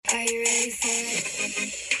Are you ready for it?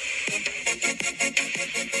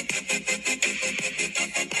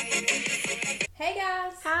 Hey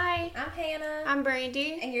guys. Hi. I'm Hannah. I'm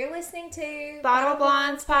Brandy. And you're listening to Bottle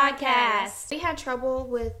Blondes Podcast. We had trouble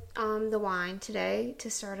with the wine today to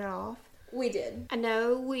start it off. We did. I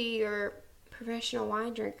know we are professional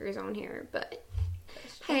wine drinkers on here, but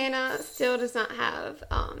Hannah still does not have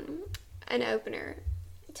an opener.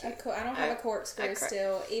 I don't have a corkscrew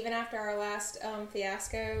still. Even after our last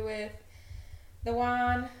fiasco with the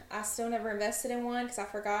wine, I still never invested in one because I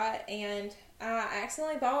forgot. And I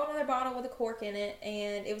accidentally bought another bottle with a cork in it,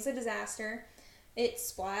 and it was a disaster. It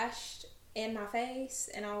splashed in my face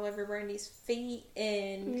and all over Brandy's feet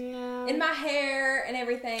and in my hair and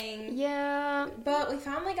everything. Yeah. But we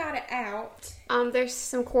finally got it out. There's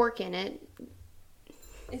some cork in it.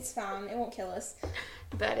 It's fine. It won't kill us.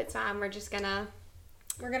 But it's fine. We're just gonna...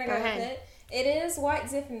 We're going to go with it. It is White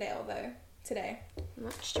Zinfandel, though, today.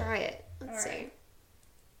 Let's try it. Let's see. Right.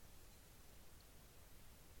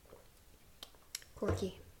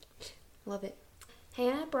 Corky. Love it.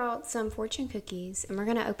 Hannah brought some fortune cookies, and we're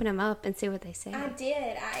going to open them up and see what they say. I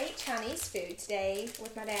did. I ate Chinese food today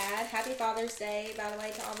with my dad. Happy Father's Day, by the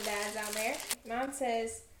way, to all the dads out there. Mine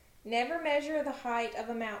says, never measure the height of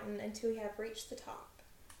a mountain until you have reached the top.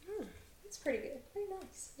 It's pretty good. Pretty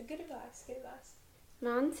nice. Good advice. Good advice.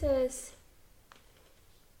 Mine says,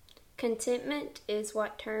 contentment is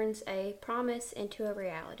what turns a promise into a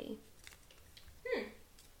reality.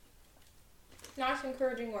 Nice,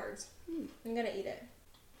 encouraging words. I'm going to eat it.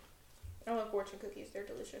 I love fortune cookies. They're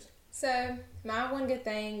delicious. So, my one good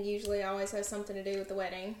thing usually always has something to do with the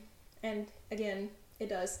wedding. And, again, it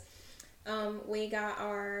does. We got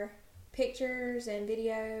our pictures and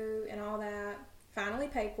video and all that finally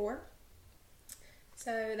paid for.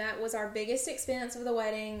 So that was our biggest expense of the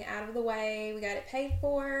wedding out of the way. We got it paid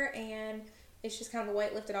for, and it's just kind of a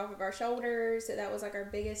weight lifted off of our shoulders. So that was like our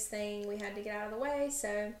biggest thing we had to get out of the way.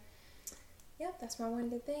 So, yep, that's my one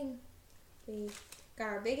good thing. We got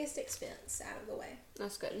our biggest expense out of the way.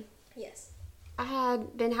 That's good. Yes. I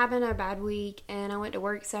had been having a bad week, and I went to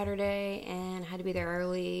work Saturday, and I had to be there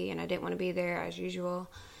early, and I didn't want to be there as usual.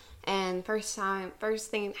 And first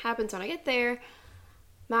thing that happens when I get there,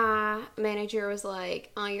 my manager was like,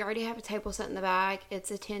 you already have a table set in the back.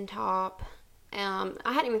 It's a 10 top. I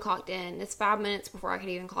hadn't even clocked in. It's 5 minutes before I could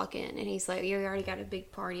even clock in. And he's like, you already got a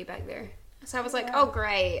big party back there. So I was like, oh,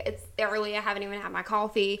 great. It's early. I haven't even had my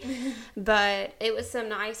coffee. But it was some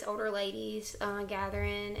nice older ladies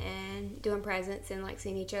gathering and doing presents and, like,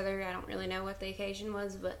 seeing each other. I don't really know what the occasion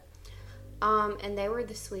was, but... and they were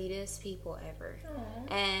the sweetest people ever.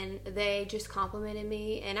 Aww. And they just complimented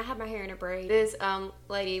me, and I had my hair in a braid. This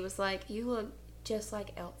lady was like, you look just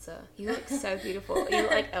like Elsa. You look so beautiful. You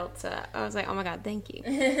look like Elsa. I was like, oh my God, thank you.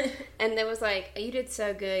 And they was like, you did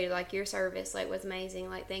so good. Like, your service, like, was amazing.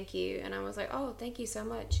 Like, thank you. And I was like, oh, thank you so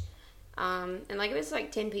much. And, like, it was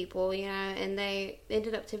like 10 people, you know, and they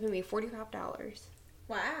ended up tipping me $45.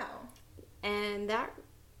 Wow. And that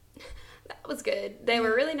was good. They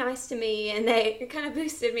were really nice to me, and they kind of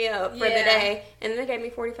boosted me up for the day. And they gave me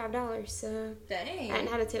 $45, so... Dang. I hadn't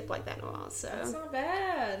had a tip like that in a while, so... That's not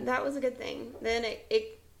bad. That was a good thing. Then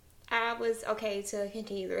I was okay to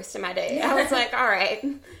continue the rest of my day. I was like, all right,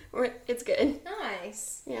 it's good.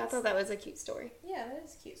 Nice. Yeah, I thought that was a cute story. Yeah, that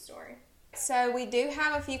is a cute story. So we do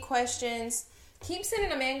have a few questions. Keep sending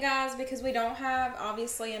them in, guys, because we don't have,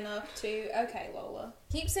 obviously, enough to... Okay, Lola.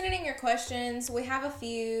 Keep sending in your questions. We have a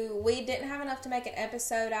few. We didn't have enough to make an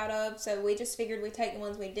episode out of, so we just figured we'd take the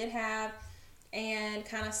ones we did have and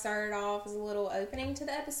kind of start it off as a little opening to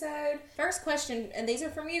the episode. First question, and these are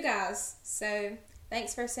from you guys, so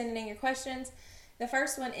thanks for sending in your questions. The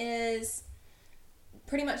first one is,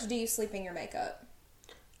 pretty much, do you sleep in your makeup?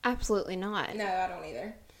 Absolutely not. No, I don't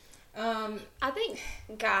either. I think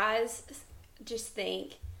guys... just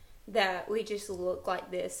think that we just look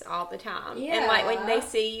like this all the time. Yeah. And, like, when they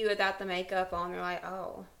see you without the makeup on, they're like,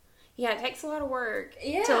 oh. Yeah, it takes a lot of work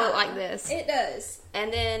to look like this. It does.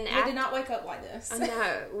 And then... We did not wake up like this. I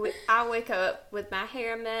know. I wake up with my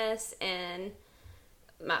hair a mess and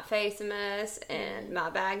my face a mess and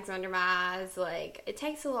my bags under my eyes. Like, it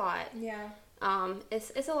takes a lot. Yeah.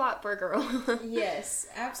 It's a lot for a girl. Yes,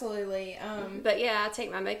 absolutely. But yeah, I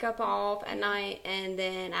take my makeup off at night, and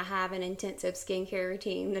then I have an intensive skincare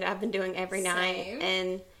routine that I've been doing every night.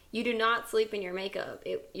 And you do not sleep in your makeup.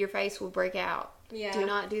 Your face will break out. Yeah. Do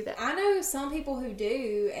not do that. I know some people who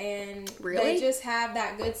do, and they just have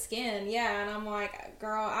that good skin. Yeah, and I'm like,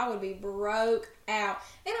 girl, I would be broke out.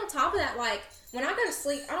 And on top of that, like, when I go to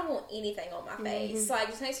sleep, I don't want anything on my face. Like,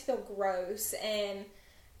 it just makes me feel gross, and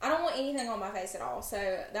I don't want anything on my face at all.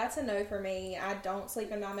 So that's a no for me. I don't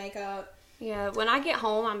sleep in my makeup. Yeah, when I get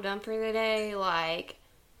home, I'm done for the day. Like,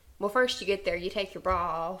 well, first you get there, you take your bra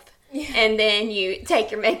off. Yeah. And then you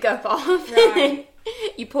take your makeup off. Right.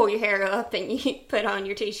 You pull your hair up and you put on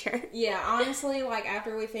your t-shirt. Yeah, honestly, like,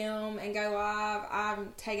 after we film and go live,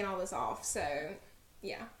 I'm taking all this off. So,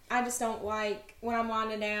 yeah. I just don't like, when I'm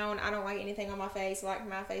winding down, I don't like anything on my face. I like for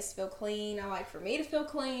my face to feel clean. I like for me to feel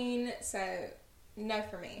clean. So, no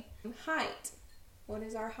for me. Height. What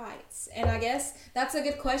is our heights? And I guess that's a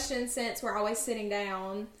good question since we're always sitting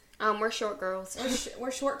down. We're short girls.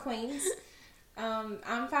 We're short queens. I'm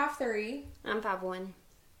 5'3". I'm 5'1".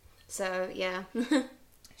 So, yeah.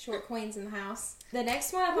 Short queens in the house. The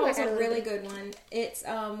next one I thought was a really good one. It's,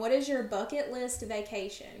 what is your bucket list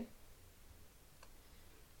vacation?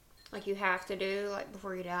 Like you have to do, like,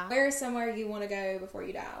 before you die? Where is somewhere you want to go before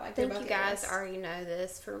you die? Like, I think you guys already know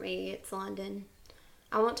this. For me, it's London.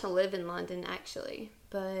 I want to live in London, actually.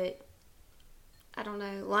 But, I don't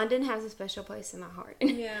know. London has a special place in my heart.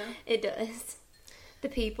 Yeah. It does. The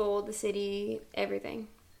people, the city, everything.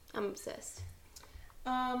 I'm obsessed.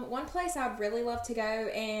 One place I'd really love to go,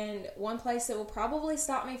 and one place that will probably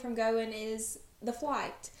stop me from going is the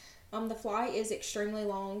flight. The flight is extremely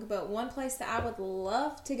long, but one place that I would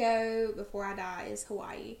love to go before I die is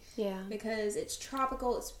Hawaii. Yeah. Because it's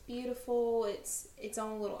tropical, it's beautiful, it's its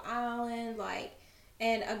own little island, like,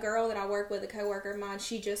 and a girl that I work with, a coworker of mine,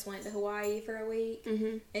 she just went to Hawaii for a week,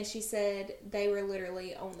 and she said they were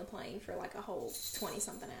literally on the plane for like a whole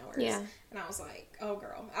 20-something hours. Yeah. And I was like, oh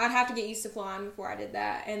girl, I'd have to get used to flying before I did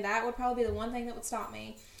that, and that would probably be the one thing that would stop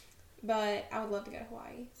me. But I would love to go to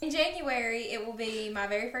Hawaii. In January, it will be my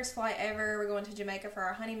very first flight ever. We're going to Jamaica for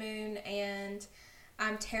our honeymoon, and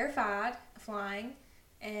I'm terrified of flying.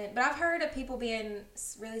 But I've heard of people being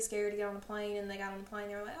really scared to get on the plane, and they got on the plane,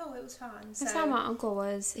 and they were like, oh, it was fine. That's how my uncle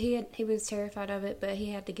was. He was terrified of it, but he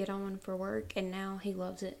had to get on one for work, and now he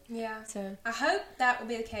loves it. Yeah. So I hope that will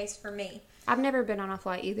be the case for me. I've never been on a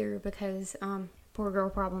flight either because poor girl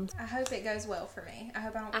problems. I hope it goes well for me. I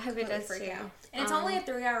hope I don't it does freak too. out. And it's only a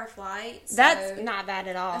 3-hour flight. So that's not bad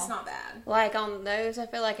at all. That's not bad. Like on those, I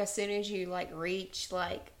feel like as soon as you like reach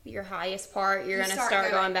like your highest part, you're gonna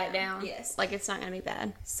start going back down. Yes. Like it's not gonna be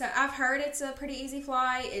bad. So I've heard it's a pretty easy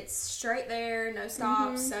flight. It's straight there, no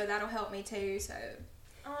stops. So that'll help me too. So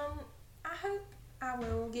I hope I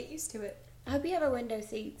will get used to it. I hope you have a window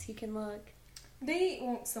seat so you can look. Dee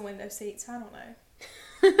wants the window seats. I don't know.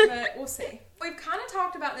 But we'll see. We've kind of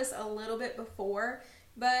talked about this a little bit before,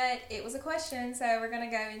 but it was a question, so we're going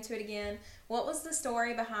to go into it again. What was the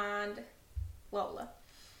story behind Lola?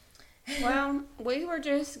 Well, we were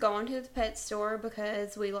just going to the pet store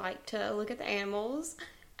because we like to look at the animals,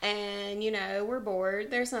 and, you know, we're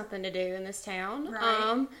bored. There's nothing to do in this town.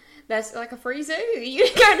 Right. That's like a free zoo. You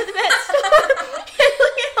go to the pet store and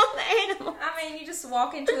look at all the animals. I mean, you just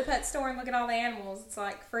walk into the pet store and look at all the animals. It's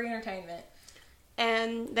like free entertainment.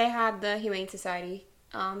 And they have the Humane Society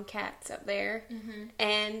cats up there.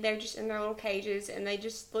 And they're just in their little cages, and they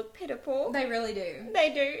just look pitiful. They really do.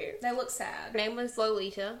 They do. They look sad. Her name was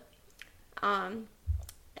Lolita.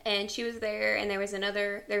 And she was there, and there was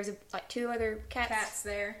like 2 other cats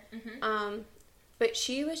there. But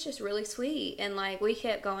she was just really sweet, and like we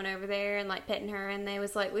kept going over there and like petting her, and they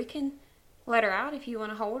was like, we can let her out if you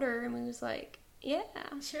want to hold her, and we was like, yeah,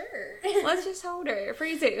 sure. Let's just hold her.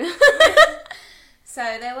 Free zoo. So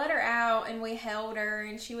they let her out, and we held her,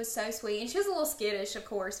 and she was so sweet. And she was a little skittish, of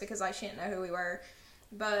course, because like she didn't know who we were.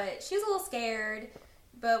 But she was a little scared.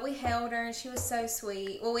 But we held her, and she was so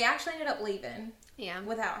sweet. Well, we actually ended up leaving. Yeah.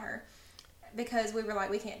 Without her. Because we were like,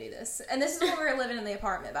 we can't do this. And this is when we were living in the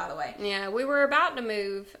apartment, by the way. Yeah, we were about to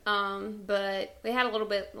move, but we had a little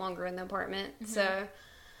bit longer in the apartment. So,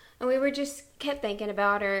 and we were just kept thinking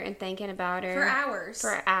about her and thinking about her.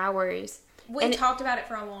 For hours. We talked about it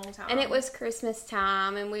for a long time. And it was Christmas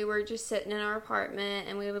time, and we were just sitting in our apartment,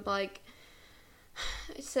 and we would like,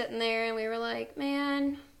 sitting there, and we were like,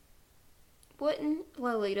 man, wouldn't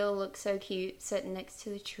Lolita look so cute sitting next to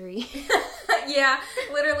the tree? Yeah,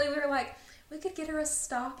 literally, we were like, we could get her a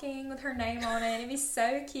stocking with her name on it. It'd be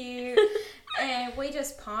so cute. And we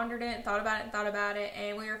just pondered it and thought about it.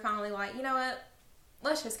 And we were finally like, you know what?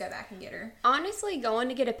 Let's just go back and get her. Honestly, going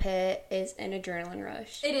to get a pet is an adrenaline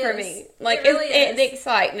rush it for is. me. Like, it really is. The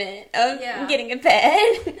excitement of getting a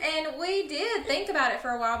pet. And we did think about it for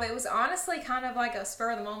a while, but it was honestly kind of like a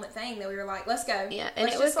spur-of-the-moment thing that we were like, let's go. Yeah, and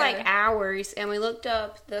it was like hours. And we looked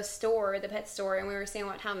up the pet store, and we were seeing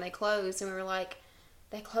what time they closed. And we were like,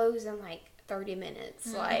 they close in like 30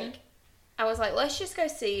 minutes. Like, I was like, let's just go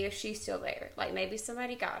see if she's still there. Like, maybe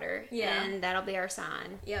somebody got her. Yeah. And that'll be our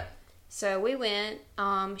sign. Yep. So we went.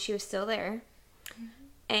 She was still there.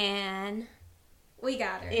 And we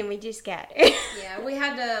got her. And we just got her. Yeah, we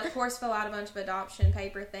had to, of course, fill out a bunch of adoption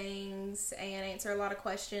paper things and answer a lot of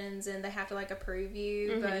questions, and they have to, like, approve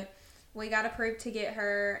you. Mm-hmm. But we got approved to get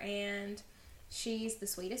her, and she's the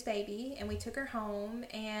sweetest baby, and we took her home,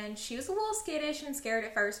 and she was a little skittish and scared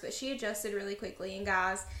at first, but she adjusted really quickly. And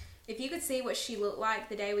guys, if you could see what she looked like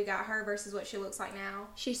the day we got her versus what she looks like now.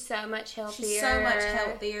 She's so much healthier. She's so much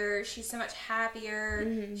healthier. She's so much happier.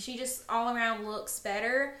 Mm-hmm. She just all around looks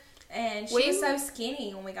better. And she was so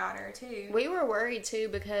skinny when we got her, too. We were worried, too,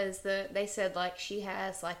 because they said, like, she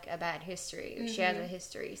has, like, a bad history. Mm-hmm. She has a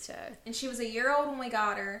history, so. And she was a year old when we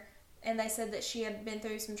got her. And they said that she had been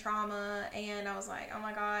through some trauma, and I was like, oh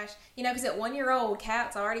my gosh. You know, because at 1 year old,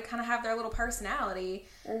 cats already kind of have their little personality,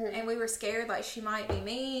 and we were scared, like, she might be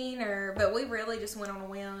mean, but we really just went on a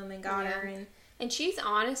whim and got her. And she's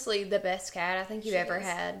honestly the best cat I think you've ever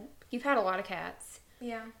had. You've had a lot of cats.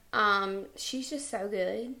 Yeah. She's just so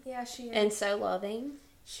good. Yeah, she is. And so loving.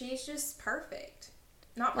 She's just perfect.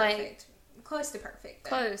 Not perfect. Like, close to perfect, though.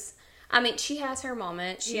 Close. I mean, she has her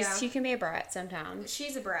moments. She can be a brat sometimes.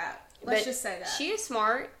 She's a brat. Let's just say that. She is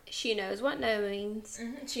smart. She knows what no means.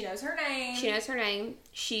 Mm-hmm. She knows her name.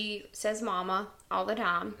 She says mama all the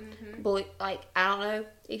time. Mm-hmm. I don't know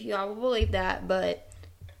if you all will believe that, but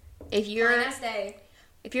if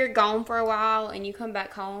you're gone for a while and you come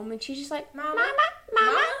back home and she's just like, mama.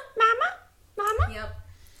 Yep.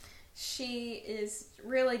 She is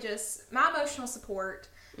really just my emotional support.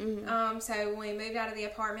 Mm-hmm. So when we moved out of the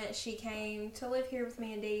apartment, she came to live here with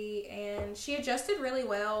me and Dee, and she adjusted really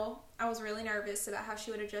well. I was really nervous about how she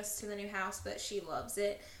would adjust to the new house, but she loves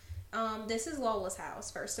it. This is Lola's house,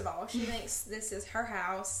 first of all. She thinks this is her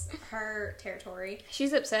house, her territory.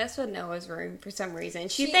 She's obsessed with Noah's room for some reason.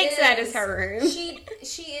 She thinks that is her room.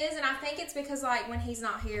 She is, and I think it's because, like, when he's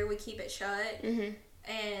not here, we keep it shut. Mm-hmm.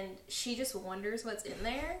 And she just wonders what's in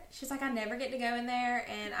there. She's like, I never get to go in there,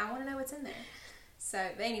 and I want to know what's in there. So,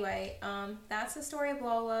 but anyway, that's the story of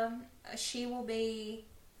Lola. She will be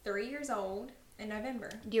 3 years old in November.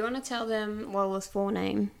 Do you want to tell them Lola's full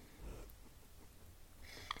name?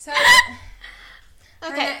 So,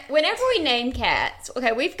 okay, whenever we name cats,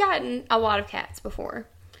 we've gotten a lot of cats before.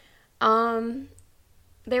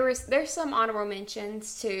 There's some honorable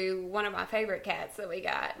mentions to one of my favorite cats that we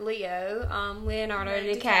got, Leo, Leonardo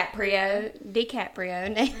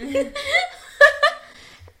DiCaprio name.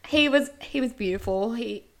 He was beautiful.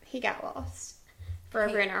 He got lost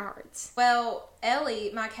forever in our hearts. Well,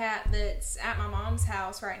 Ellie, my cat that's at my mom's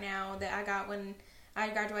house right now that I got when I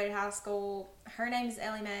graduated high school, her name is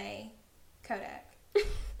Ellie Mae Kodak.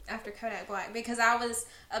 After Kodak Black, because I was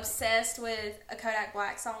obsessed with a Kodak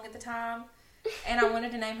Black song at the time, and I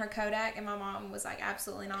wanted to name her Kodak, and my mom was like,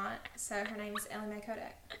 absolutely not. So her name is Ellie Mae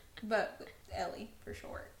Kodak, but Ellie for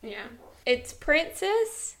short. Yeah. It's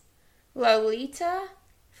Princess Lolita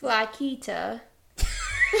Flaquita.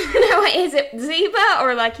 No, is it Zeba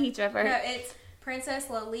or Laquita first? No, it's Princess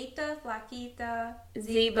Lolita Flaquita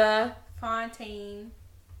Zeba Fontaine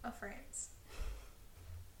of France.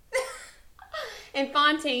 And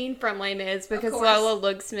Fontaine from Les Mis, because Lola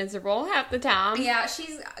looks miserable half the time. Yeah,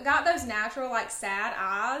 she's got those natural, like, sad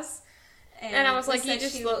eyes. And I was like, you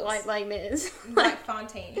just look like Les Mis. Like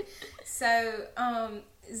Fontaine. So,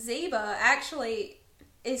 Zeba actually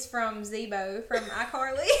is from Zebo from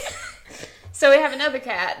iCarly. So we have another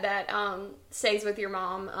cat that stays with your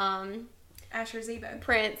mom. Asher Zebo.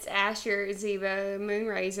 Prince Asher Zebo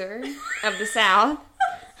Moonrazer of the South.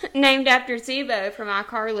 Named after Zebo from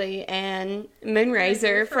iCarly and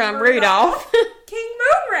Moonrazer from Rudolph. King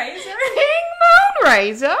Moonrazer. King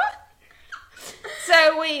Moonrazer.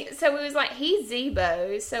 So we was like, he's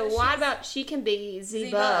Zebo. So why about she can be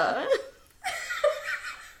Zeba?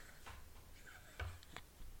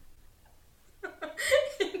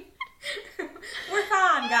 We're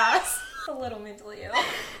fine, guys. A little mentally ill.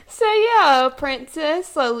 So yeah,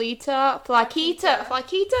 Princess Lolita Flaquita.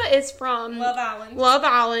 Flaquita is from Love Island. Love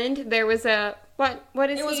Island. There was a what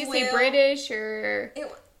is it he? Is he British or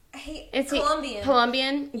it's Colombian?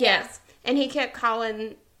 Colombian, yes. Yeah. And he kept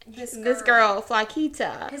calling this girl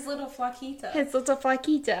Flaquita. His little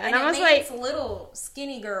Flaquita. And I was like, it's little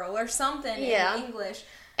skinny girl or something in English.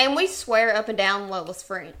 And we swear up and down Lola's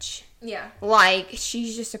French. Yeah. Like,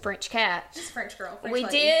 she's just a French cat. She's a French girl. We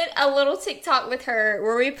did a little TikTok with her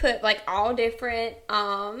where we put, like, all different,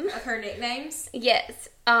 of her nicknames? Yes.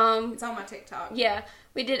 It's on my TikTok. Yeah.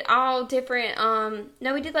 We did all different,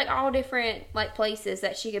 we did, like, all different, like, places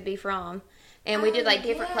that she could be from. And we did, like,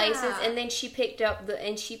 different places. And then she picked up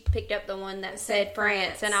the one that said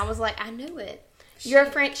France. And I was like, I knew it. You're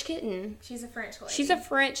a French kitten. She's a French lady. She's a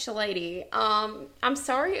French lady. I'm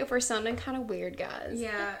sorry if we're sounding kind of weird, guys.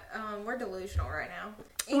 Yeah, we're delusional right now.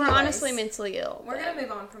 We're honestly mentally ill. We're going to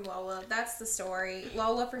move on from Lola. That's the story.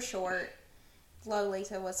 Lola for short.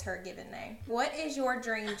 Lolita was her given name. What is your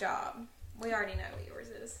dream job? We already know what yours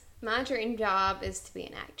is. My dream job is to be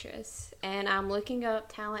an actress. And I'm looking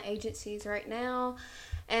up talent agencies right now.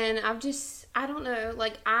 And I don't know,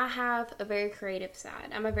 like, I have a very creative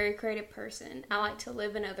side. I'm a very creative person. I like to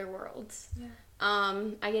live in other worlds. Yeah.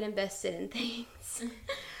 I get invested in things.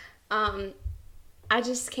 I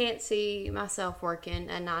just can't see myself working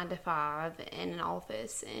a 9 to 5 in an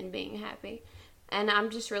office and being happy. And I'm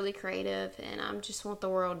just really creative, and I just want the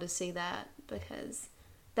world to see that, because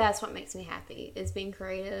that's what makes me happy, is being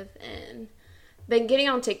creative. And been getting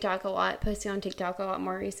on TikTok a lot, posting on TikTok a lot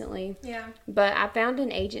more recently. Yeah. But I found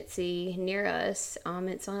an agency near us.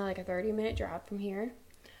 It's only like a 30-minute drive from here.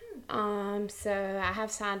 So I have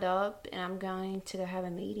signed up, and I'm going to go have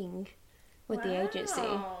a meeting with the agency.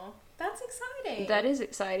 That's exciting. That is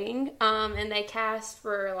exciting. And they cast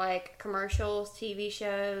for like commercials, TV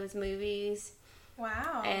shows, movies.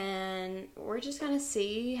 Wow. And we're just going to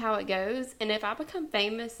see how it goes. And if I become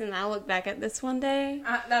famous and I look back at this one day,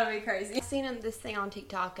 that would be crazy. I seen this thing on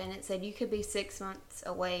TikTok, and it said you could be 6 months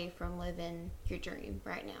away from living your dream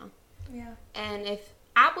right now. Yeah. And if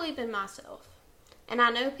I believe in myself, and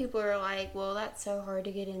I know people are like, well, that's so hard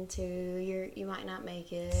to get into. You might not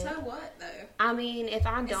make it. So what, though? I mean, it's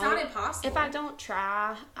not impossible. If I don't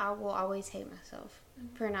try, I will always hate myself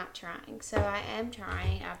for not trying. So I am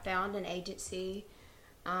trying. I found an agency.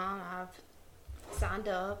 I've signed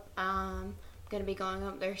up. I'm going to be going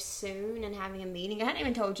up there soon and having a meeting. I hadn't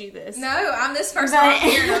even told you this. No, I'm this first time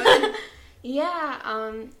hearing of it.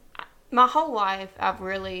 Yeah. My whole life, I've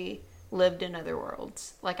really lived in other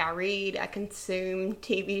worlds. Like, I read, I consume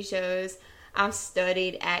TV shows. I've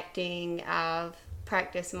studied acting. I've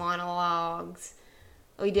practiced monologues.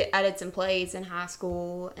 I did some plays in high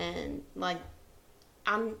school, and like,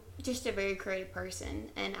 I'm just a very creative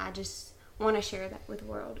person, and I just want to share that with the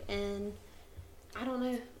world. And I don't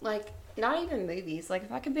know, like, not even movies. Like,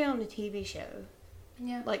 if I could be on a TV show,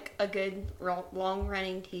 yeah, like a good long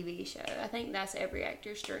running TV show, I think that's every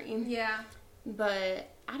actor's dream. Yeah. But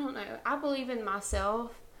I don't know. I believe in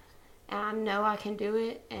myself, and I know I can do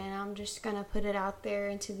it, and I'm just going to put it out there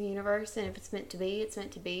into the universe, and if it's meant to be, it's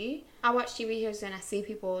meant to be. I watch TV shows and I see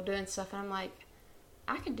people doing stuff, and I'm like,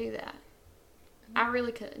 I could do that. I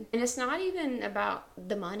really could. And it's not even about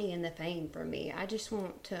the money and the fame for me. I just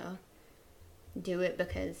want to do it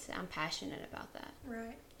because I'm passionate about that.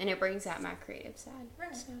 Right. And it brings out my creative side.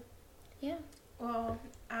 Right. So, yeah. Well,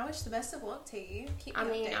 I wish the best of luck to you. Keep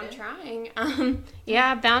me updated. I'm trying.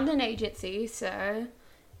 Yeah, I found an agency, so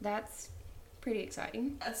that's pretty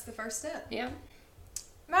exciting. That's the first step. Yeah.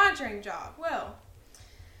 My dream job. Well,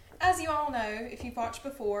 as you all know, if you've watched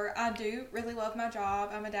before, I do really love my job.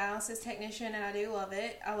 I'm a dialysis technician, and I do love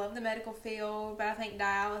it. I love the medical field, but I think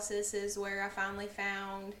dialysis is where I finally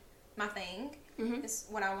found my thing. Mm-hmm. It's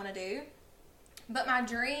what I want to do. But my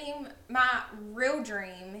real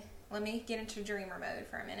dream, let me get into dreamer mode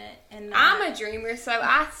for a minute. And I'm a dreamer, so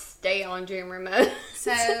I stay on dreamer mode.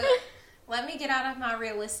 So let me get out of my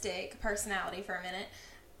realistic personality for a minute.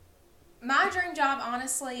 My dream job,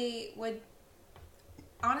 honestly,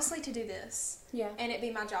 to do this. Yeah. And it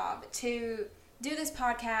be my job to do this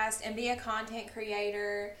podcast and be a content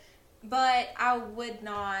creator. But I would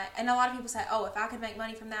not, and a lot of people say, oh, if I could make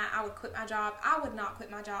money from that, I would quit my job. I would not quit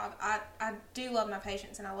my job. I do love my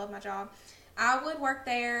patients, and I love my job. I would work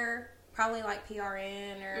there probably like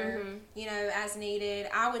PRN or, as needed.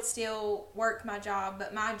 I would still work my job,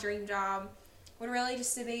 but my dream job would really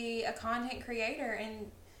just to be a content creator and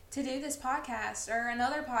to do this podcast or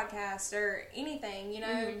another podcast or anything,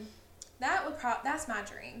 that's my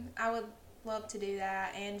dream. I would love to do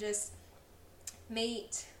that and just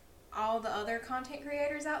meet all the other content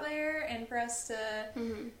creators out there and for us to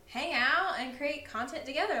hang out and create content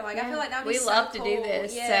together. Like, I feel like that would be so cool. We love to do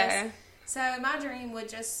this. Yes. So my dream would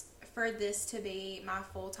just for this to be my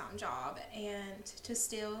full-time job and to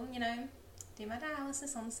still, do my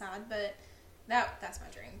dialysis on the side. But that's my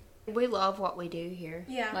dream. We love what we do here.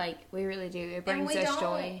 Yeah. Like, we really do. It brings us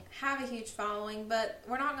joy. And we don't have a huge following, but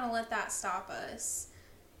we're not going to let that stop us.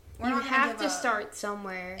 You have to start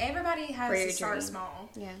somewhere. Everybody has to start small.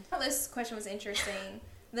 Yeah. This question was interesting.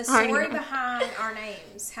 The story behind our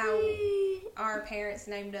names, how our parents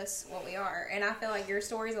named us what we are. And I feel like your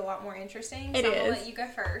story is a lot more interesting. So I'm going to let you go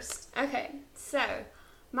first. Okay. So,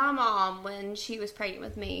 my mom, when she was pregnant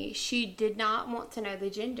with me, she did not want to know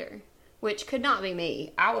the gender. which could not be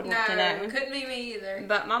me. I would want to know. No, couldn't be me either.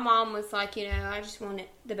 But my mom was like, I just want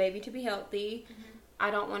the baby to be healthy. Mm-hmm.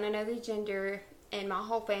 I don't want to know the gender. And my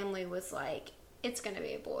whole family was like, it's going to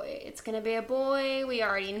be a boy. It's going to be a boy. We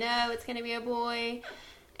already know it's going to be a boy.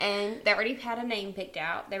 And they already had a name picked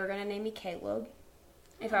out. They were going to name me Caleb.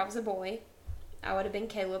 If I was a boy, I would have been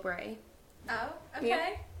Caleb Ray. Oh, okay. Yeah.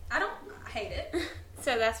 I don't hate it.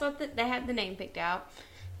 So that's what they had the name picked out.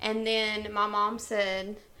 And then my mom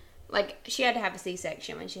said, like, she had to have a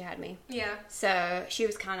C-section when she had me. Yeah. So she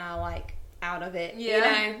was kind of, like, out of it,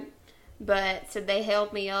 yeah. But, so they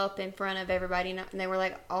held me up in front of everybody, and they were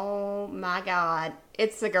like, oh, my God,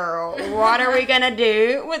 it's the girl. What are we going to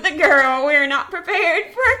do with the girl? We're not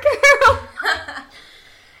prepared for a girl.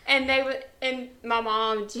 And my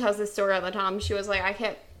mom tells this story all the time. She was like,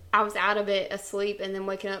 I was out of it, asleep, and then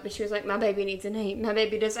waking up, and she was like, my baby needs a name. My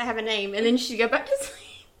baby doesn't have a name. And then she'd go back to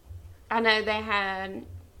sleep. I know they had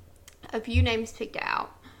a few names picked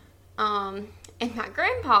out. And my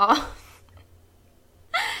grandpa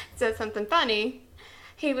said something funny.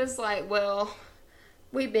 He was like, well,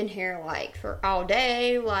 we've been here, like, for all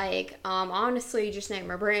day. Like, honestly, just name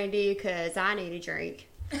her Brandy, because I need a drink.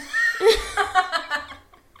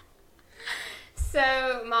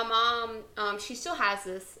 So, my mom, she still has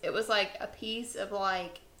this. It was, like, a piece of,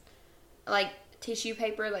 like tissue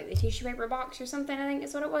paper, like the tissue paper box or something, I think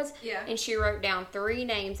is what it was. Yeah. And she wrote down 3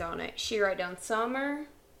 names on it. She wrote down Summer,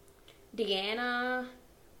 Deanna,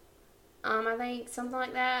 I think, something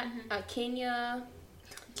like that. Mm-hmm. Kenya,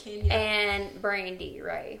 and Brandy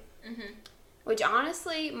Ray. Mm-hmm. Which,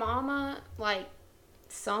 honestly, Mama, like,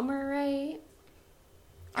 Summer Ray,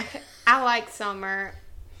 I like Summer,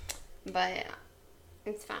 but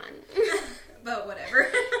it's fine. But whatever.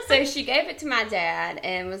 So she gave it to my dad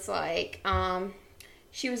and was like,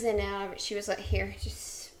 she was in and out of it. She was like, here,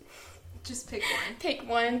 just pick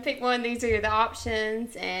one. Pick one. These are the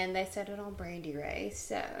options. And they settled on Brandy Ray.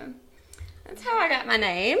 So that's how I got my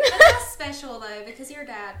name. But that's special, though, because your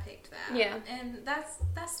dad picked that. Yeah. And that's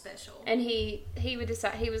special. And he would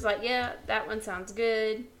decide, he was like, yeah, that one sounds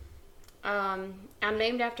good. I'm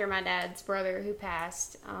named after my dad's brother who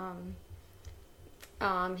passed.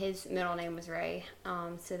 His middle name was Ray,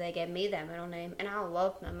 so they gave me that middle name, and I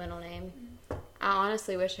love my middle name. I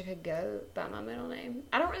honestly wish I could go by my middle name.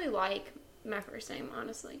 I don't really like my first name,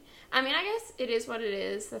 honestly. I mean, I guess it is what it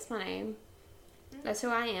is. That's my name. That's who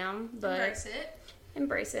I am. But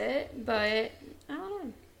Embrace it. But I don't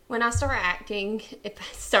know. When I start acting,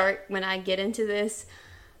 when I get into this,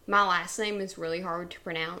 my last name is really hard to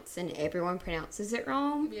pronounce, and everyone pronounces it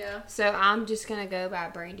wrong. Yeah. So I'm just going to go by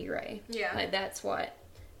Brandy Ray. Yeah. Like, that's what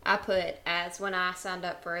I put as when I signed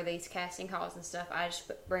up for these casting calls and stuff. I just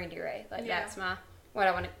put Brandy Ray. Like, that's what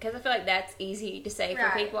I want to, because I feel like that's easy to say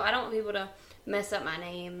for people. I don't want people to mess up my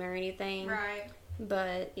name or anything. Right.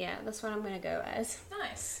 But, yeah, that's what I'm going to go as.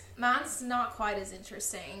 Nice. Mine's not quite as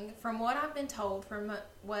interesting. From what I've been told, from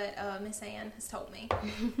what Miss Ann has told me.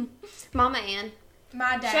 Mama Ann.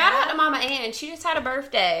 My dad. Shout out to Mama Ann. She just had a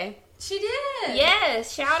birthday. She did.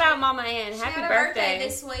 Yes. Shout out Mama Ann. She Happy had a birthday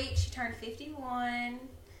this week. She turned 51,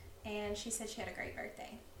 and she said she had a great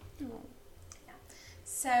birthday. Oh. Yeah.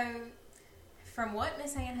 So, from what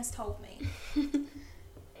Miss Ann has told me,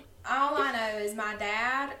 all I know is my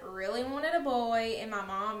dad really wanted a boy, and my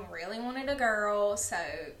mom really wanted a girl. So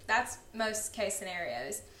that's most case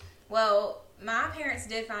scenarios. Well, my parents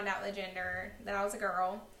did find out the gender, that I was a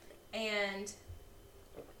girl, and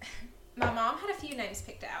my mom had a few names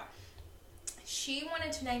picked out. She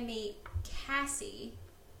wanted to name me Cassie.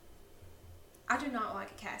 I do not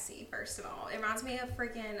like a Cassie, first of all. It reminds me of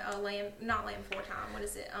freaking not Lamb 4 Time. What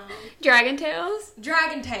is it? Dragon Tales?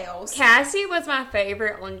 Dragon Tales. Cassie was my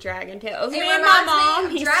favorite on Dragon Tales. Me and my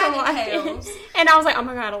mom used to like it. And I was like, oh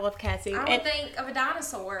my God, I love Cassie. I would think of a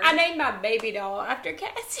dinosaur. I named my baby doll after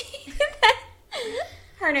Cassie.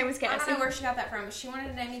 Her name was Cassie. I don't know where she got that from, but she wanted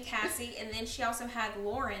to name me Cassie, and then she also had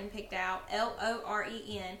Lauren picked out,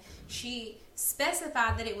 Loren. She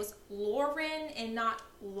specified that it was Lauren and not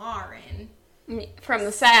Lauren. From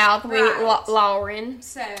the South, right. Lauren.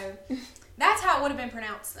 So, that's how it would have been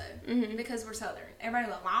pronounced, though, because we're Southern.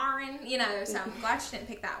 Everybody like Lauren, so I'm glad she didn't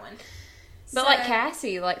pick that one. But, like,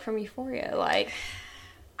 Cassie, like, from Euphoria, like...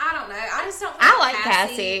 I don't know. I just don't think I like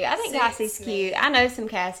Cassie. I think Cassie's cute. I know some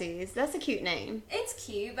Cassies. That's a cute name. It's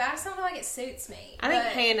cute, but I just don't feel like it suits me. I think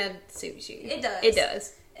Hannah suits you. It does. It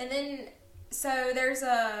does. And then, so there's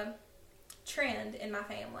a trend in my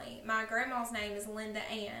family. My grandma's name is Linda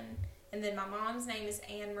Ann, and then my mom's name is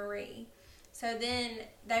Anne Marie. So then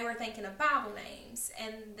they were thinking of Bible names,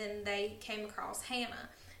 and then they came across Hannah.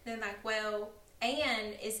 Then like, well,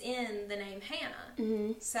 Ann is in the name Hannah.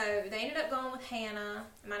 Mm-hmm. So they ended up going with Hannah.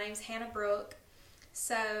 My name's Hannah Brooke.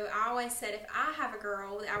 So I always said if I have a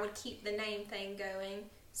girl, I would keep the name thing going.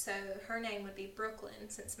 So her name would be Brooklyn,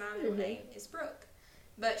 since my middle name is Brooke.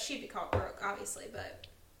 But she'd be called Brooke, obviously. But,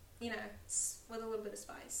 with a little bit of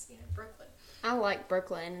spice, Brooklyn. I like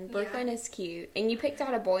Brooklyn. Brooklyn is cute. And you picked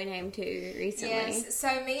out a boy name, too, recently. Yes.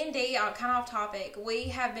 So me and Dee, kind of off topic, we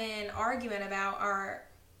have been arguing about our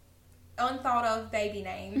unthought of baby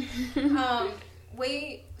name.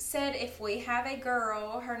 We said if we have a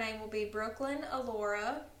girl, her name will be Brooklyn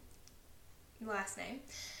Alora, last name.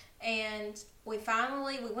 And we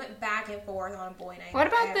went back and forth on a boy name. What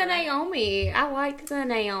about the Naomi? I liked the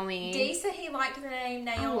Naomi. Dee said he liked the name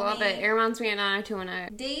Naomi. I love it. It reminds me of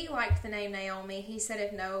 90210. Dee liked the name Naomi. He said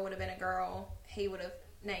if Noah would have been a girl, he would have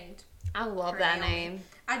named I love that Naomi. name.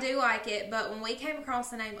 I do like it, but when we came across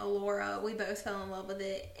the name Alora, we both fell in love with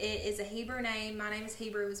it. It is a Hebrew name. My name is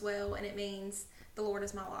Hebrew as well, and it means the Lord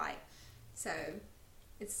is my light. So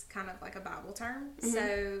it's kind of like a Bible term. Mm-hmm.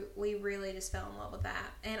 So we really just fell in love with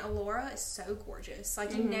that. And Alora is so gorgeous.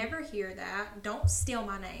 Like, you never hear that. Don't steal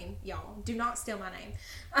my name, y'all. Do not steal my name.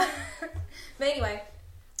 But anyway,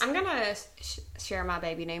 I'm going to share my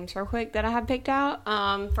baby names real quick that I have picked out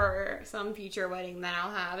for some future wedding that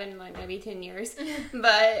I'll have in like maybe 10 years.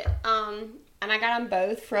 But, and I got them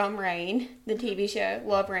both from Rain, the TV show.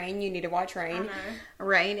 Love Rain. You need to watch Rain. I know.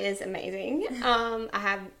 Rain is amazing. I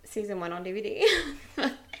have season 1 on DVD.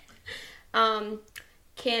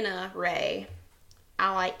 Kenna Ray.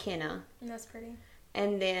 I like Kenna. That's pretty.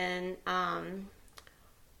 And then, and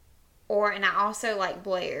I also like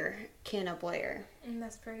Blair. Kenna Blair. And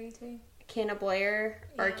that's pretty too. Kenna Blair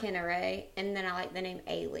or Kenna Ray. And then I like the name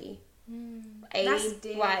Ailey. Ayle.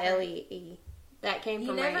 That came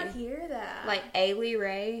from Rain. You never hear that. Like Ailey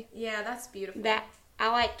Ray. Yeah, that's beautiful. That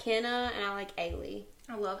I like Kenna and I like Ailey.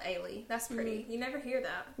 I love Ailey. That's pretty. You never hear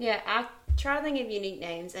that. Yeah, I try to think of unique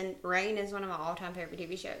names, and Rain is one of my all-time favorite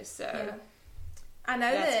TV shows. So yeah. I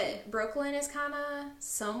know that Brooklyn is kind of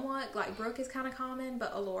somewhat, like Brooke is kind of common,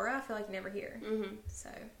 but Alora I feel like you never hear. Mm-hmm. So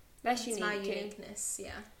that's unique my too. Uniqueness.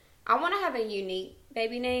 Yeah. I want to have a unique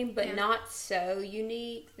baby name, but not so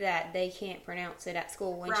unique that they can't pronounce it at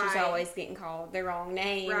school when she's always getting called the wrong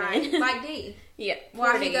name. Right, like D. Yeah.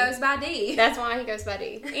 Why he goes by D. That's why he goes by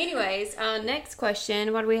D. Anyways, next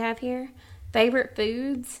question. What do we have here? Favorite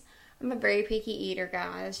foods? I'm a very picky eater,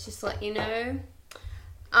 guys. Just to let you know.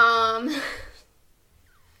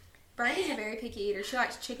 Brandy's a very picky eater. She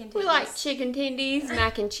likes chicken tendies. We like chicken tendies,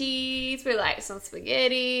 mac and cheese. We like some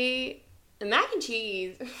spaghetti. The mac and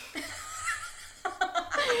cheese.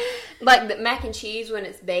 Like the mac and cheese when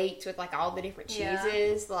it's baked with like all the different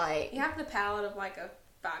cheeses. Like, you have the palate of like a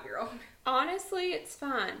 5-year-old. Honestly, it's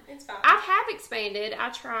fine. It's fine. I have expanded. I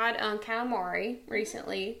tried calamari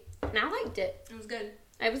recently, and I liked it. It was good.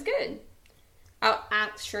 It was good.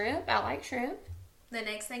 Shrimp. I like shrimp. The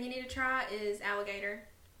next thing you need to try is alligator.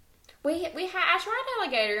 I tried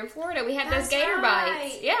alligator in Florida. We had those gator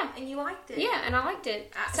bites. Yeah. And you liked it. Yeah, and I liked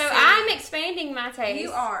it. So I'm expanding my taste. You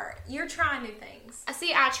are. You're trying new things.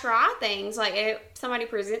 I try things. Like, if somebody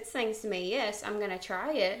presents things to me, yes, I'm going to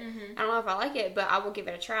try it. Mm-hmm. I don't know if I like it, but I will give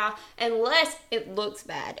it a try. Unless it looks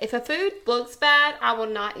bad. If a food looks bad, I will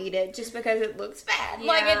not eat it just because it looks bad. Yeah,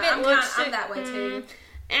 like, if it looks... I'm that way, too.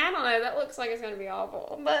 I don't know. That looks like it's going to be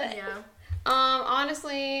awful. But... yeah.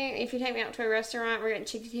 Honestly, if you take me out to a restaurant, we're getting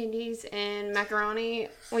chicken tendies and macaroni.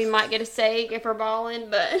 We might get a steak if we're balling,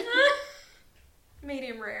 but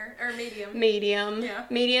medium rare or medium. Medium, yeah,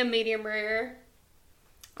 medium rare.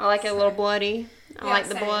 I like it a little bloody. I like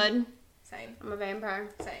the blood. Same. I'm a vampire.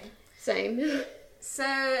 Same. So,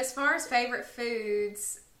 as far as favorite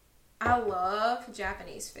foods, I love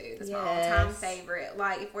Japanese food. That's my all-time favorite.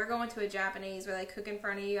 Like, if we're going to a Japanese where they cook in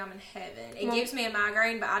front of you, I'm in heaven. It gives me a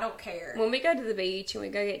migraine, but I don't care. When we go to the beach and we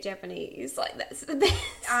go get Japanese, like, that's the best.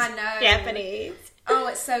 I know. Japanese. Oh,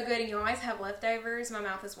 it's so good, and you always have leftovers. My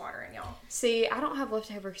mouth is watering, y'all. See, I don't have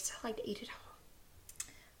leftovers, so I like to eat it all.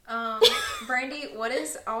 Brandy, what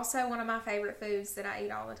is also one of my favorite foods that I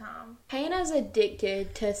eat all the time? Hannah's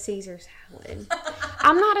addicted to Caesar salad.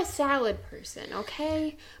 I'm not a salad person,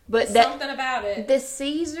 okay? But something about it. The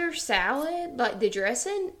Caesar salad, like the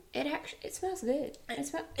dressing, it smells good.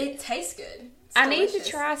 It tastes good. I need to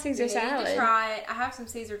try Caesar salad. You need to try it. I have some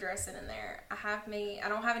Caesar dressing in there. I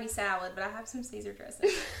don't have any salad, but I have some Caesar dressing.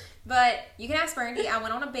 But you can ask Brandy. I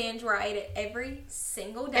went on a binge where I ate it every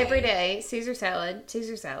single day. Every day. Caesar salad.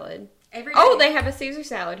 Every day. Oh, they have a Caesar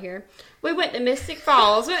salad here. We went to Mystic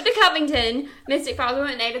Falls. We went to Covington. Mystic Falls. We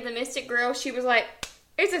went and ate at the Mystic Grill. She was like,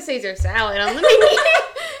 "There's a Caesar salad on the menu."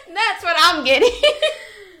 That's what I'm getting.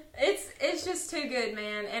 It's just too good,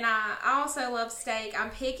 man. And I also love steak.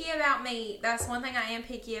 I'm picky about meat. That's one thing I am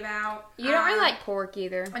picky about. You don't really like pork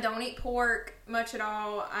either. I don't eat pork much at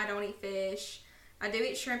all. I don't eat fish. I do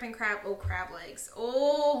eat shrimp and crab. Oh, crab legs.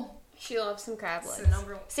 Oh, she loves some crab legs.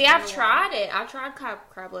 See, I've tried it. I've tried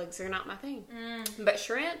crab legs. They're not my thing. But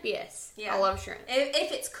shrimp, yes. Yeah. I love shrimp.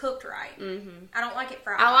 If it's cooked right. Mm-hmm. I don't like it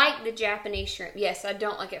fried. I like the Japanese shrimp. Yes, I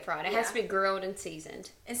don't like it fried. It has to be grilled and seasoned.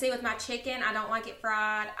 And see, with my chicken, I don't like it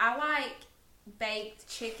fried. I like baked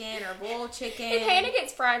chicken or boiled chicken. If Hannah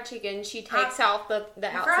gets fried chicken, she takes off the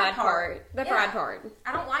outside part. The fried part.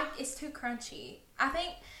 I don't like, it's too crunchy. I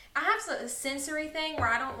think I have a sensory thing where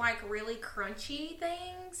I don't like really crunchy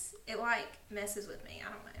things. It like messes with me.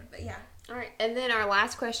 I don't know, but yeah. All right, and then our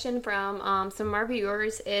last question from some of our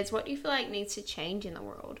viewers is, what do you feel like needs to change in the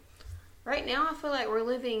world? Right now, I feel like we're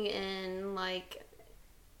living in like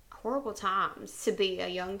horrible times to be a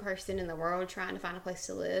young person in the world trying to find a place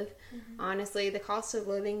to live. Mm-hmm. Honestly, the cost of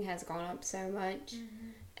living has gone up so much,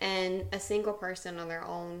 and a single person on their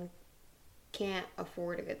own can't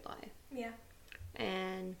afford a good life. Yeah.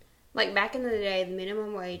 And like back in the day, the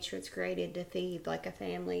minimum wage was created to feed like a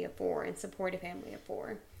family of 4 and support a family of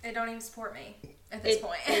 4. It don't even support me at this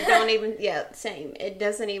point. It don't even, same. It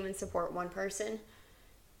doesn't even support one person.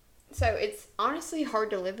 So it's honestly hard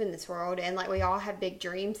to live in this world, and like we all have big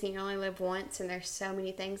dreams and you only live once, and there's so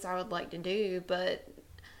many things I would like to do, but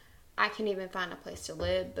I can't even find a place to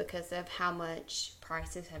live because of how much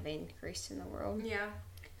prices have increased in the world. Yeah.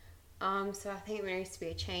 So I think there needs to be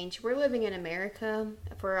a change. We're living in America,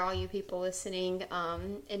 for all you people listening,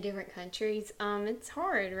 in different countries. It's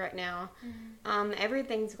hard right now. Mm-hmm.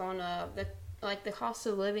 Everything's gone up. The cost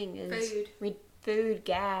of living is food,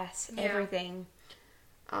 gas, everything.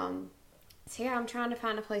 So yeah, I'm trying to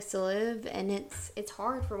find a place to live, and it's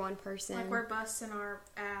hard for one person. Like we're busting our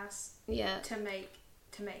ass. To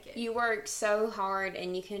make it. You work so hard,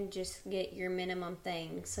 and you can just get your minimum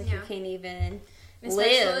things. Like you can't even.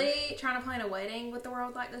 Especially trying to plan a wedding with the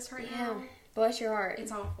world like this right now. Bless your heart.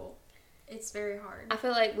 It's awful. It's very hard. I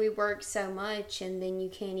feel like we work so much, and then you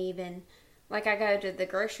can't even... Like, I go to the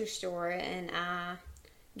grocery store, and I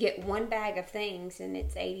get one bag of things, and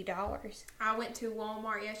it's $80. I went to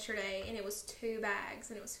Walmart yesterday, and it was 2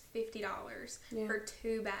 bags, and it was $50 for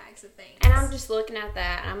 2 bags of things. And I'm just looking at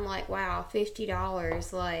that, and I'm like, wow,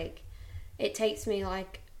 $50. Like, it takes me,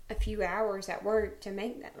 like, a few hours at work to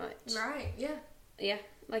make that much. Right, yeah. Yeah,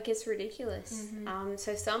 like it's ridiculous. Mm-hmm.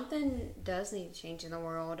 So something does need to change in the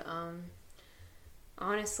world.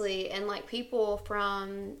 Honestly, and like people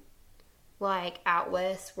from like out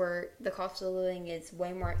west where the cost of living is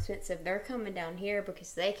way more expensive, they're coming down here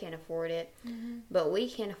because they can't afford it. Mm-hmm. But we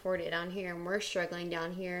can't afford it down here, and we're struggling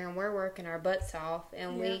down here, and we're working our butts off,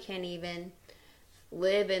 and we can't even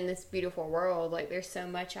live in this beautiful world. Like there's so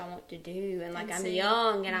much I want to do, and like I'm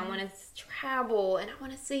young, and I want to travel, and I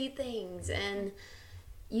want to see things, and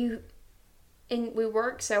we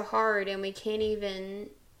work so hard, and we can't even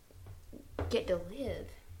get to live,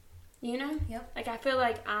 you know? Yep. Like I feel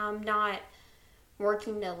like I'm not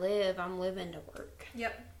working to live, I'm living to work.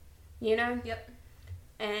 Yep. You know? Yep.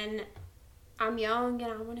 And I'm young,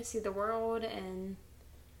 and I want to see the world, and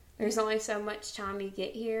there's only so much time you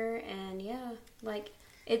get here, and like,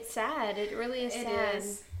 it's sad. It really is sad. It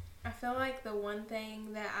is. I feel like the one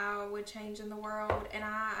thing that I would change in the world, and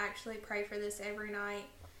I actually pray for this every night,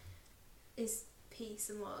 is peace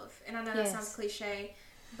and love. And I know that sounds cliche,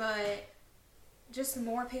 but just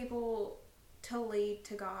more people to lead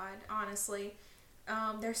to God, honestly.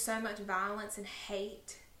 There's so much violence and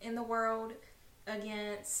hate in the world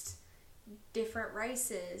against different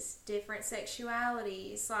races, different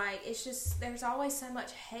sexualities. Like, it's just, there's always so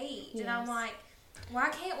much hate. Yes. And I'm like, why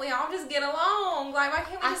can't we all just get along? Like, why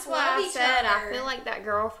can't we just love each other? I feel like that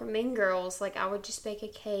girl from Mean Girls. Like, I would just bake a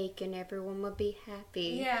cake and everyone would be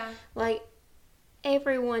happy. Yeah. Like,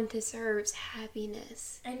 everyone deserves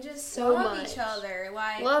happiness. And just so love much. each other.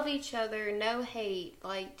 Like, love each other, no hate.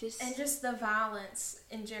 Like, just... And just the violence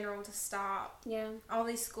in general to stop. Yeah. All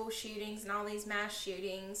these school shootings and all these mass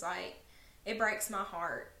shootings, like, it breaks my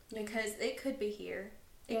heart. Because it could be here.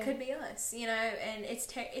 It could be us, you know, and it's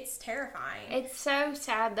terrifying. It's so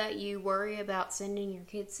sad that you worry about sending your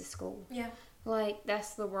kids to school. Yeah. Like,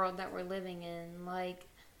 that's the world that we're living in. Like,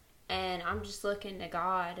 and I'm just looking to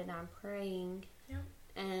God, and I'm praying. Yeah.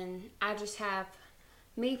 And I just have,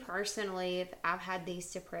 me personally, I've had these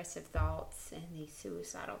depressive thoughts and these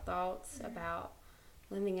suicidal thoughts about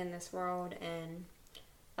living in this world. And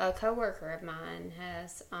a coworker of mine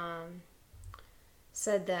has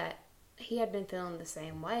said that he had been feeling the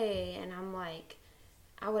same way, and I'm like,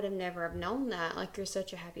 I would have never have known that. Like, you're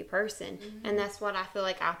such a happy person. Mm-hmm. And that's what I feel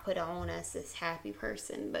like I put on as this happy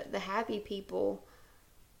person. But the happy people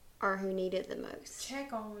are who need it the most.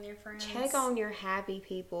 Check on your friends. Check on your happy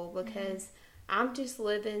people, because I'm just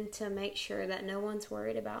living to make sure that no one's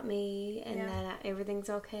worried about me and that everything's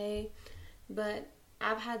okay. But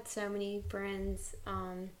I've had so many friends.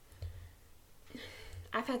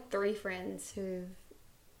 I've had 3 friends who,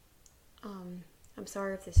 I'm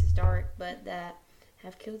sorry if this is dark, but that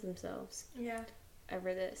have killed themselves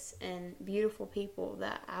over this. And beautiful people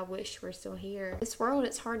that I wish were still here. This world,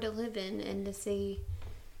 it's hard to live in, and to see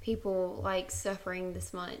people like suffering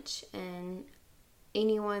this much. And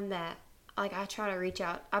anyone that, like, I try to reach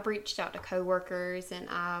out. I've reached out to coworkers, and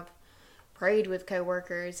I've prayed with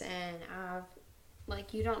coworkers, and I've,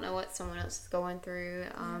 like, you don't know what someone else is going through.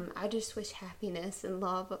 I just wish happiness and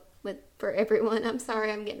love for everyone. I'm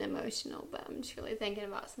sorry I'm getting emotional, but I'm just really thinking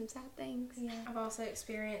about some sad things. Yeah. I've also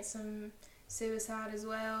experienced some suicide as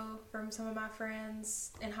well from some of my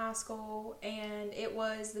friends in high school, and it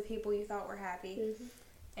was the people you thought were happy. Mm-hmm.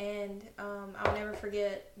 And I'll never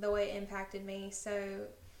forget the way it impacted me. So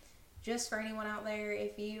just for anyone out there,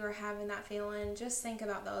 if you are having that feeling, just think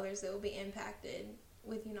about the others that will be impacted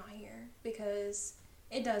with you not here, because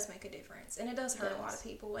it does make a difference, and it does hurt a lot of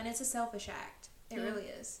people, and it's a selfish act. It really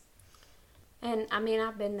is. And I mean,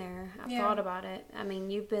 I've been there. I've thought about it. I mean,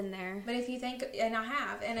 you've been there. But if you think, and I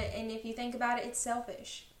have, and if you think about it, it's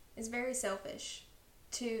selfish. It's very selfish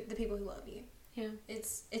to the people who love you. Yeah.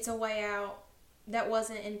 It's a way out that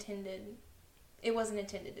wasn't intended. It wasn't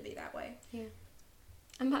intended to be that way. Yeah.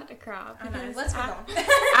 I'm about to cry. I know. Let's move on.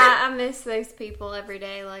 I miss those people every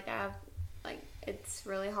day. It's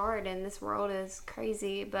really hard, and this world is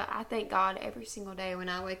crazy. But I thank God every single day when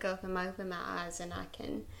I wake up and I open my eyes and I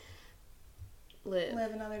can live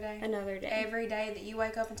another day. Every day that you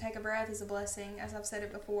wake up and take a breath is a blessing, as I've said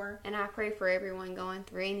it before. And I pray for everyone going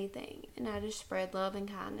through anything, and I just spread love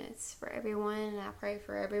and kindness for everyone. And I pray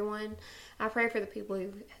for everyone. I pray for the people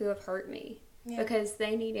who have hurt me, because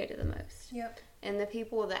they need it the most. Yep. And the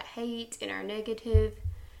people that hate and are negative,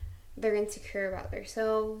 they're insecure about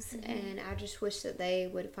themselves, and I just wish that they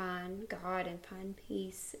would find God and find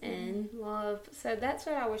peace and love. So that's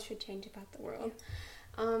what I wish would change about the world.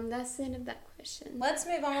 That's the end of that question. Let's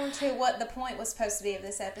move on to what the point was supposed to be of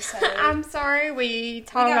this episode. I'm sorry, we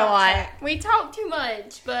talk a lot. We talk too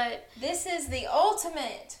much, but this is the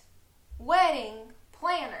ultimate wedding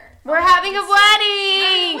planner. We're having a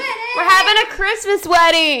wedding! We're having a Christmas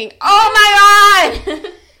wedding! Oh my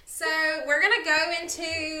God! So we're going to go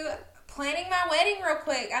into planning my wedding real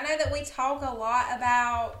quick. I know that we talk a lot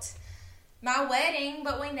about my wedding,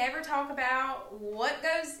 but we never talk about what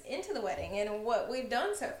goes into the wedding and what we've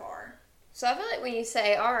done so far. So I feel like when you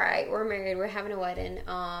say, all right, we're married, we're having a wedding,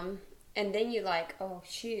 and then you're like, oh,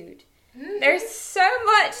 shoot. Mm-hmm. There's so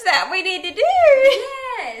much that we need to do.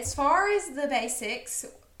 Yeah, as far as the basics,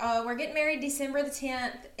 we're getting married December the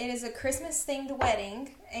 10th. It is a Christmas-themed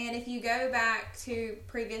wedding, and if you go back to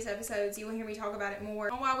previous episodes, you will hear me talk about it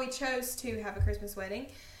more on why we chose to have a Christmas wedding,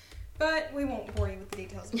 but we won't bore you with the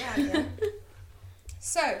details of that again.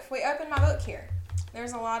 So, if we open my book here,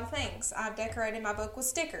 there's a lot of things. I've decorated my book with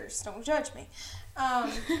stickers. Don't judge me.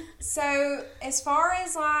 So, as far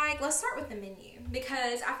as, let's start with the menu,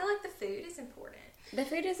 because I feel like the food is important. The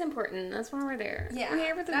food is important. That's why we're there. Yeah. We're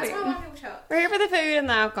here for the food. That's why a lot of people show up. We're here for the food and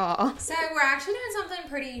the alcohol. So we're actually doing something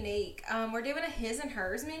pretty unique. We're doing a his and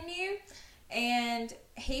hers menu. And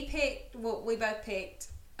he picked, we both picked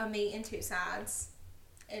a meat and 2 sides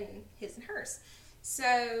in his and hers.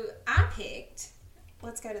 So I picked,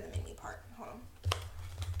 let's go to the menu part. Hold on.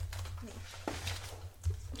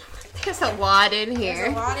 There's a lot in here.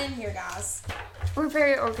 There's a lot in here, guys. We're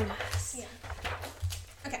very organized. Yeah.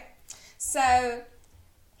 Okay. So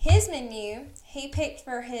his menu, he picked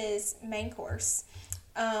for his main course,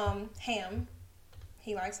 ham.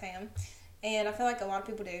 He likes ham. And I feel like a lot of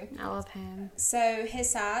people do. I love ham. So his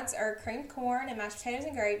sides are creamed corn and mashed potatoes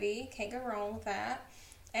and gravy. Can't go wrong with that.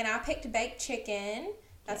 And I picked baked chicken.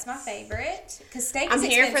 That's my favorite. Because steak is expensive. I'm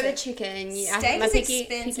here for the chicken. Yeah, steak is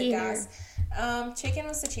expensive, guys. Chicken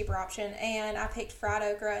was the cheaper option. And I picked fried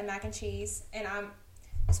okra and mac and cheese. And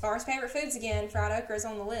as far as favorite foods, again, fried okra is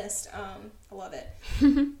on the list. I love it.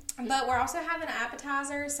 But we're also having an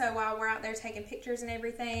appetizer. So while we're out there taking pictures and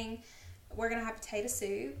everything, we're going to have potato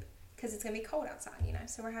soup. Because it's going to be cold outside,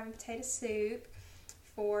 So we're having potato soup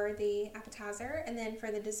for the appetizer. And then for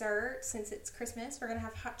the dessert, since it's Christmas, we're going to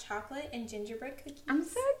have hot chocolate and gingerbread cookies. I'm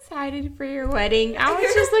so excited for your wedding. I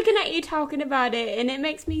was just looking at you talking about it, and it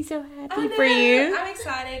makes me so happy for you. I'm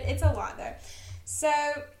excited. It's a lot, though. So,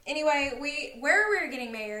 anyway, where we're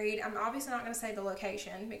getting married, I'm obviously not going to say the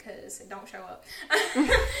location because it don't show up.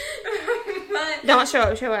 But, don't show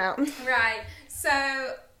up, show out. Right.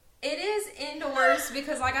 So, it is indoors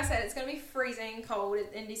because, like I said, it's going to be freezing cold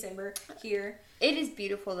in December here. It is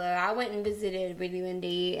beautiful, though. I went and visited with you and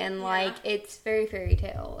Dee, and, like, it's very fairy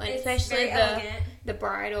tale. And it's especially very the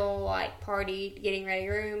bridal, like, party, getting ready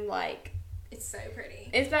room, like... It's so pretty.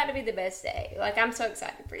 It's about to be the best day. Like, I'm so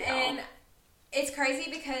excited for y'all. And it's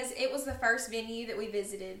crazy because it was the first venue that we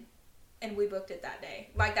visited, and we booked it that day.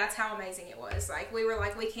 Like, that's how amazing it was. Like, we were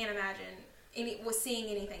like, we can't imagine seeing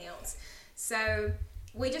anything else. So...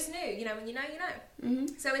 we just knew, you know, when you know, you know.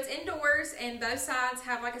 Mm-hmm. So it's indoors, and both sides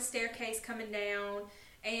have like a staircase coming down.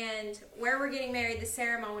 And where we're getting married, the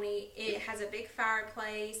ceremony, it has a big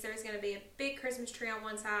fireplace. There's going to be a big Christmas tree on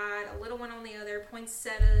one side, a little one on the other,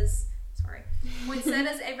 poinsettias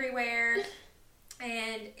everywhere.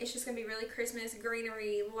 And it's just going to be really Christmas,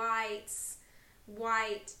 greenery, lights,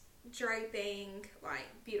 white draping, like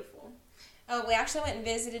beautiful. We actually went and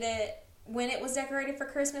visited it when it was decorated for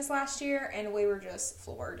Christmas last year, and we were just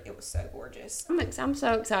floored. It was so gorgeous. I'm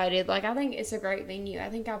so excited. Like, I think it's a great venue. I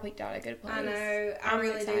think I picked out a good place. I know. I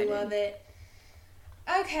really excited. do love it.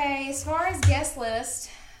 Okay, as far as guest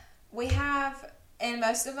list, we have, and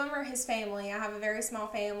most of them are his family. I have a very small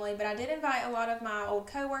family, but I did invite a lot of my old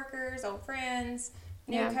coworkers, old friends,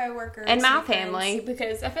 new coworkers. And my family,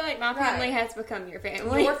 because I feel like my family has become your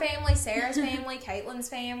family. Your family, Sarah's family, Caitlin's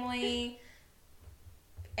family.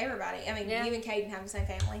 Everybody. I mean, you and Caden have the same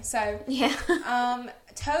family. So,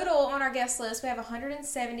 total on our guest list, we have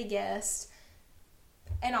 170 guests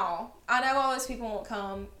in all. I know all those people won't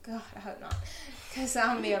come. God, I hope not, because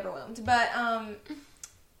I'm going to be overwhelmed. But,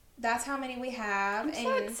 that's how many we have. I'm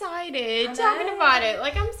so excited talking about it.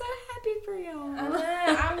 Like, I'm so happy for y'all. I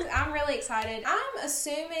know. I'm really excited.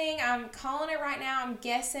 I'm calling it right now. I'm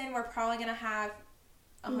guessing we're probably going to have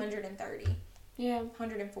 130. Yeah.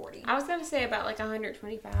 140. I was going to say about like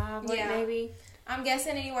 125, maybe. I'm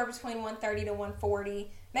guessing anywhere between 130 to 140.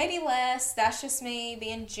 Maybe less. That's just me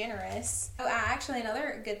being generous. Oh, actually,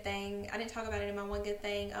 another good thing. I didn't talk about it in my one good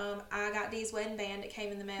thing. I got Dee's wedding band. It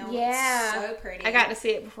came in the mail. Yeah. It's so pretty. I got to see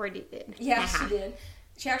it before Dee did. Yeah, she did.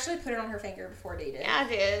 She actually put it on her finger before Dee did. Yeah, I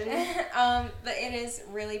did. But it is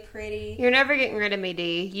really pretty. You're never getting rid of me,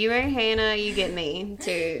 Dee. You and Hannah, you get me,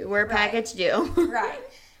 too. We're a package deal. Right.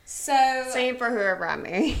 So, same for whoever I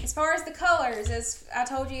marry. As far as the colors, as I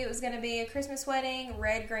told you, it was going to be a Christmas wedding,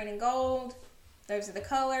 red, green, and gold. Those are the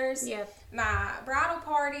colors. Yep. My bridal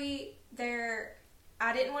party,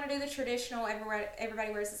 I didn't want to do the traditional,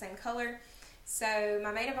 everybody wears the same color. So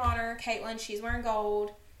my maid of honor, Caitlin, she's wearing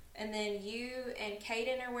gold. And then you and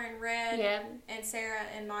Caden are wearing red. Yeah. And Sarah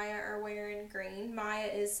and Maya are wearing green. Maya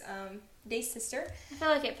is Dee's sister. I feel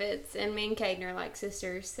like it fits. And me and Caden are like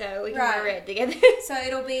sisters, so we can wear red together. So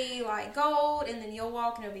it'll be like gold, and then you'll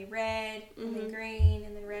walk, and it'll be red, and then green,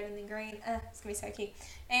 and then red, and then green. It's going to be so cute.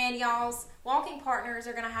 And y'all's walking partners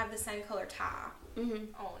are going to have the same color tie on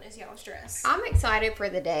as y'all's dress. I'm excited for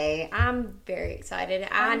the day. I'm very excited.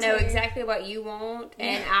 I know exactly what you want,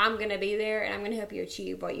 and I'm going to be there, and I'm going to help you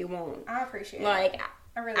achieve what you want. I appreciate it.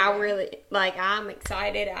 I really I'm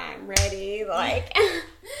excited. I'm ready. Like,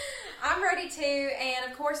 I'm ready too.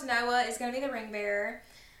 And of course, Noah is going to be the ring bearer.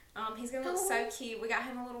 He's going to look so cute. We got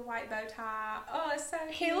him a little white bow tie. Oh, it's so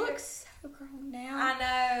cute. He looks so grown now. I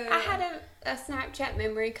know. I had a Snapchat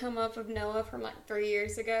memory come up of Noah from like 3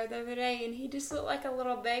 years ago the other day, and he just looked like a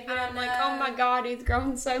little baby. I'm like, oh my God, he's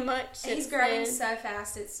grown so much. He's growing so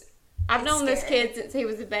fast. I've known this kid since he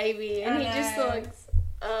was a baby, and he just looks.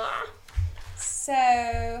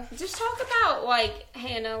 So, just talk about, like,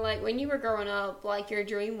 Hannah, like, when you were growing up, like, your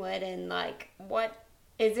dream wedding, like, what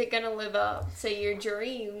is it going to live up to your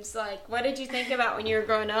dreams? Like, what did you think about when you were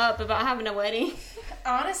growing up about having a wedding?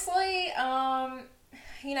 Honestly,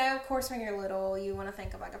 you know, of course, when you're little, you want to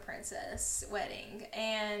think of, like, a princess wedding.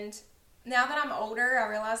 And now that I'm older, I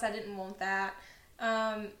realize I didn't want that.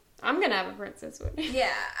 I'm going to have a princess wedding. Yeah,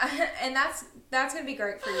 and that's going to be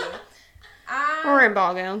great for you. Or in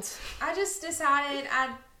ball gowns. I just decided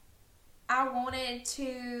I wanted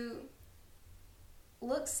to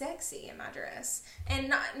look sexy in my dress. And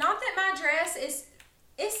not that my dress is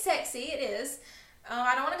sexy, it is.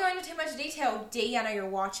 I don't want to go into too much detail, Dee, I know you're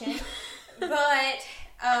watching. But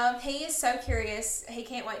He is so curious. He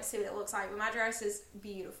can't wait to see what it looks like. But my dress is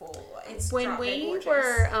beautiful. It's when we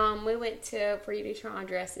gorgeous. we went to for you to try on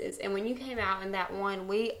dresses, and when you came out in that one,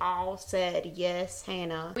 we all said yes,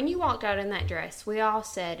 Hannah. When you walked out in that dress, we all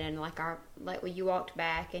said, and when you walked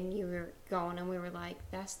back and you were going, and we were like,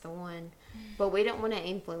 that's the one. But we don't want to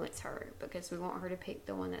influence her because we want her to pick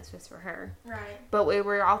the one that's just for her. Right. But we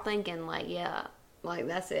were all thinking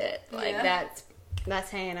that's it.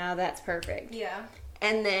 That's Hannah. That's perfect. Yeah.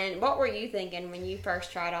 And then, what were you thinking when you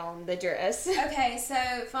first tried on the dress? Okay,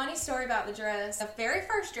 so funny story about the dress. The very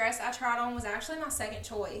first dress I tried on was actually my second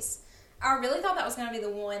choice. I really thought that was going to be the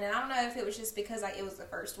one, and I don't know if it was just because it was the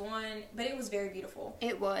first one, but it was very beautiful.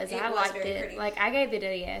 It was. I liked it. Pretty. I gave it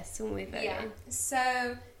a yes when we voted. Yeah.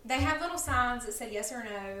 So they have little signs that said yes or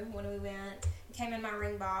no when we went. It came in my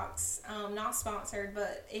ring box. Not sponsored,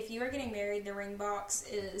 but if you are getting married, the ring box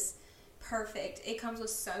is perfect. It comes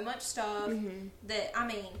with so much stuff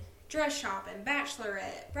dress shopping,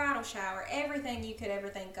 bachelorette, bridal shower, everything you could ever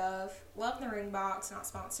think of. Love the ring box. Not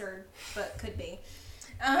sponsored, but could be.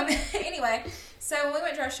 Anyway, so when we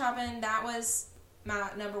went dress shopping, that was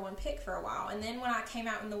my number one pick for a while. And then when I came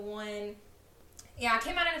out in the one, I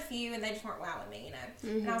came out in a few and they just weren't wowing me,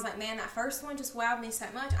 And I was like, man, that first one just wowed me so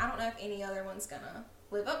much. I don't know if any other one's gonna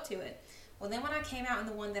live up to it. Well, then when I came out in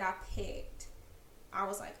the one that I picked, I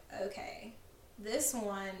was like, okay, this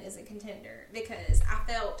one is a contender because I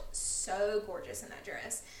felt so gorgeous in that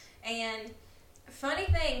dress. And funny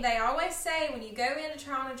thing, they always say when you go in to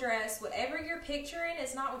try on a dress, whatever you're picturing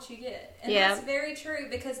is not what you get. And that's very true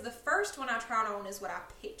because the first one I tried on is what I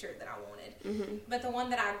pictured that I wanted. Mm-hmm. But the one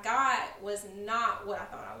that I got was not what I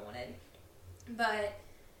thought I wanted. But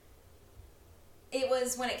it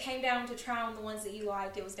was when it came down to try on the ones that you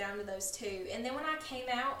liked, it was down to those two. And then when I came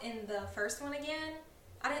out in the first one again,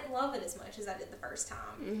 I didn't love it as much as I did the first time.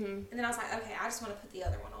 Mm-hmm. And then I was like, okay, I just want to put the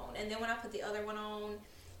other one on. And then when I put the other one on,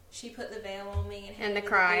 she put the veil on me. And the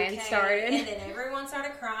crying started. And then everyone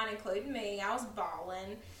started crying, including me. I was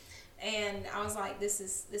bawling. And I was like, this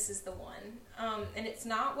is the one. And it's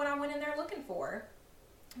not what I went in there looking for.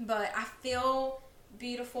 But I feel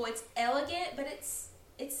beautiful. It's elegant, but it's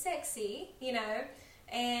sexy,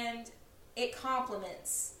 and it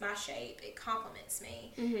complements my shape. It complements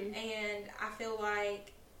me. Mm-hmm. And I feel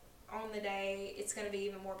like on the day it's going to be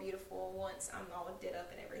even more beautiful once I'm all did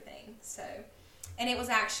up and everything. So, and it was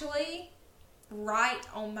actually right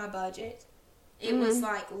on my budget. It was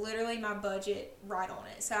literally my budget right on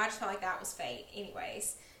it. So I just felt like that was fate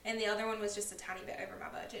anyways. And the other one was just a tiny bit over my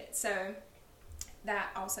budget. So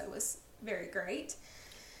that also was very great.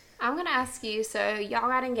 I'm going to ask you, so y'all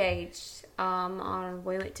got engaged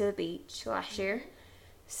we went to the beach last year.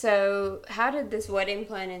 So how did this wedding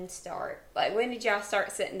planning start? When did y'all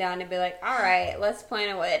start sitting down and be like, all right, let's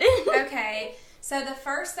plan a wedding? Okay, so the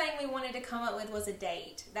first thing we wanted to come up with was a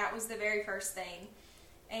date. That was the very first thing.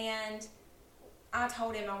 And I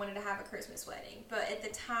told him I wanted to have a Christmas wedding. But at the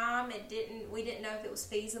time, we didn't know if it was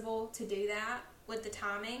feasible to do that with the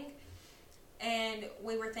timing. And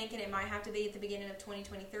we were thinking it might have to be at the beginning of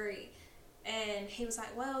 2023. And he was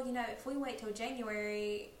like, well, if we wait till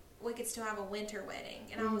January, we could still have a winter wedding.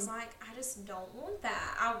 And I was like, I just don't want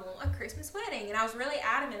that. I want a Christmas wedding. And I was really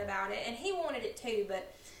adamant about it. And he wanted it too,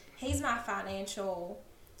 but he's my financial,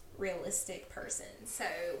 realistic person. So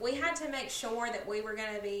we had to make sure that we were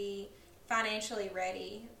going to be financially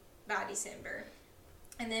ready by December.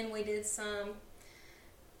 And then we did some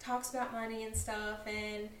talks about money and stuff,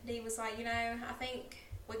 and Dee was like, I think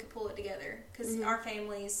we could pull it together because our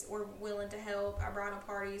families were willing to help. Our bridal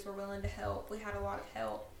parties were willing to help. We had a lot of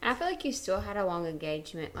help. I feel like you still had a long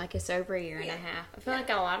engagement. It's over a year and a half. I feel like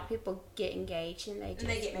a lot of people get engaged and they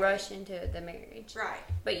just rush into the marriage. Right.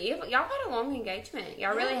 But y'all had a long engagement.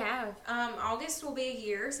 Y'all really have. August will be a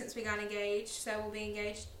year since we got engaged, so we'll be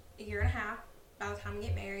engaged a year and a half by the time we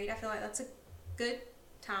get married. I feel like that's a good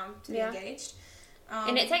time to be engaged.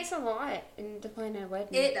 And it takes a lot to plan a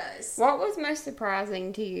wedding. It does. What was most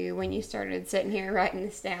surprising to you when you started sitting here writing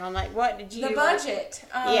this down? What did you... The budget.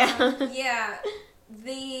 Yeah. Yeah.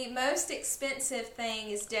 The most expensive thing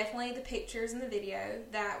is definitely the pictures and the video.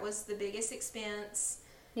 That was the biggest expense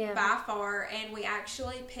by far. And we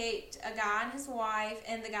actually picked a guy and his wife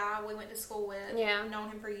and the guy we went to school with. Yeah. I've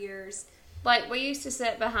known him for years. We used to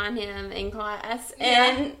sit behind him in class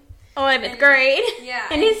and... 11th grade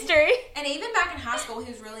in history. And even back in high school, he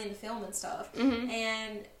was really into film and stuff. Mm-hmm.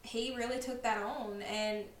 And he really took that on.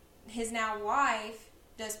 And his now wife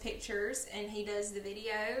does pictures, and he does the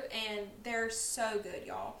video. And they're so good,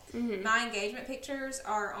 y'all. Mm-hmm. My engagement pictures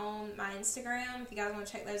are on my Instagram. If you guys want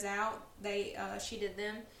to check those out, she did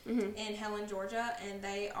them in Helen, Georgia. And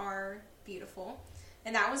they are beautiful.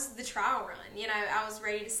 And that was the trial run. You know, I was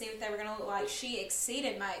ready to see what they were going to look like. She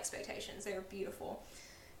exceeded my expectations. They were beautiful.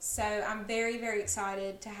 So I'm very, very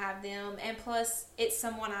excited to have them. And plus, it's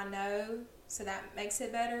someone I know, so that makes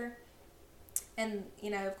it better. And, you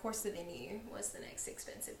know, of course, the venue was the next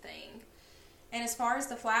expensive thing. And as far as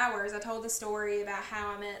the flowers, I told the story about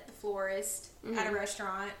how I met the florist at a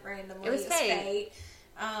restaurant randomly. It was fate.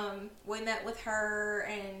 We met with her,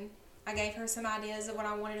 and I gave her some ideas of what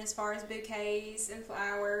I wanted as far as bouquets and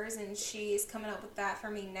flowers, and she's coming up with that for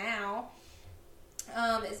me now.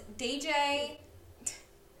 It's DJ.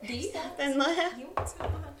 Do you have nothing left? You want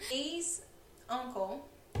some? He's uncle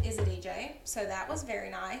is a DJ, so that was very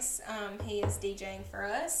nice. He is DJing for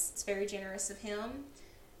us. It's very generous of him.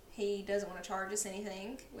 He doesn't want to charge us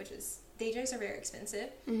anything, which is, DJs are very expensive.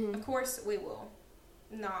 Of course, we will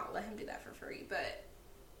not let him do that for free, but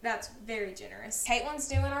that's very generous. Caitlin's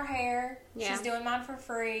doing our hair. Yeah. She's doing mine for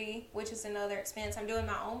free, which is another expense. I'm doing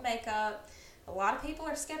my own makeup. A lot of people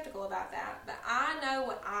are skeptical about that, but I know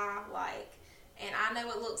what I like, and I know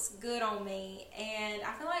what looks good on me, and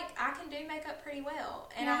I feel like I can do makeup pretty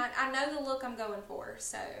well, and I know the look I'm going for,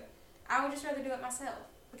 so I would just rather do it myself,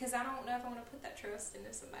 because I don't know if I want to put that trust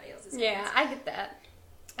into somebody else's hands. Yeah, I get that.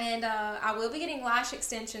 And I will be getting lash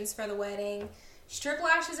extensions for the wedding. Strip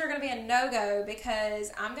lashes are going to be a no-go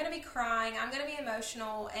because I'm going to be crying, I'm going to be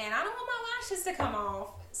emotional, and I don't want my lashes to come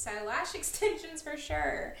off. So lash extensions for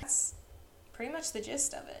sure. That's pretty much the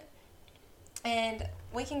gist of it. And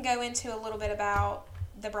we can go into a little bit about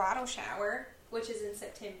the bridal shower, which is in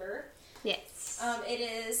September. Yes. It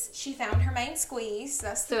is, she found her main squeeze.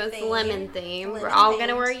 That's the theme. So it's lemon theme. We're all going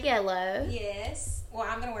to wear yellow. Yes. Well,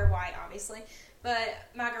 I'm going to wear white, obviously. But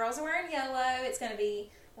my girls are wearing yellow. It's going to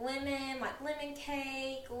be lemon, like lemon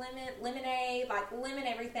cake, lemonade, like lemon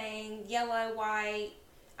everything, yellow, white.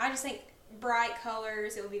 I just think bright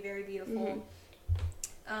colors. It would be very beautiful.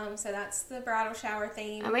 So that's the bridal shower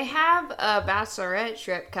theme. And we have a bachelorette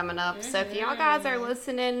trip coming up. So if y'all guys are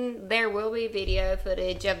listening, there will be video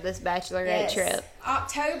footage of this bachelorette trip.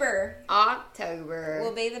 October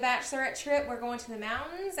will be the bachelorette trip. We're going to the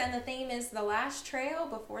mountains, and the theme is the last trail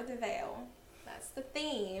before the veil. That's the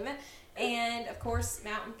theme. And of course,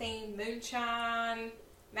 mountain theme, moonshine,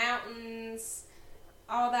 mountains,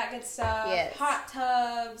 all that good stuff. Yes. Hot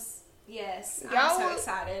tubs. Yes, I'm so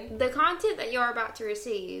excited. The content that you're about to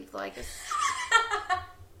receive, like,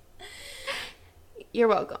 you're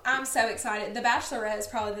welcome. I'm so excited. The Bachelorette is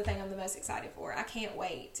probably the thing I'm the most excited for. I can't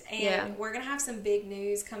wait. And we're going to have some big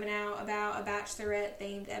news coming out about a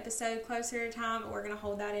Bachelorette-themed episode closer to time, but we're going to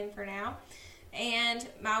hold that in for now. And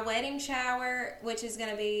my wedding shower, which is going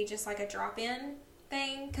to be just like a drop-in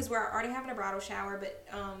thing, because we're already having a bridal shower, but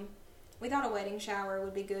we thought a wedding shower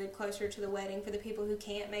would be good closer to the wedding for the people who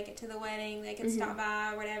can't make it to the wedding. They can stop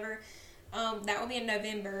by or whatever. That will be in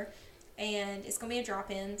November, and it's going to be a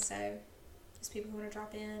drop-in, so just people who want to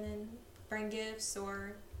drop in and bring gifts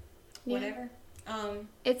or whatever.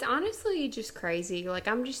 It's honestly just crazy. Like,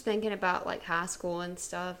 I'm just thinking about, like, high school and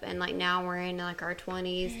stuff, and, like, now we're in, like, our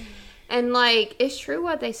 20s. And, like, it's true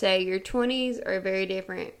what they say. Your 20s are very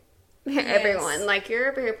different. Everyone. Like,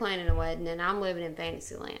 you're over here planning a wedding, and I'm living in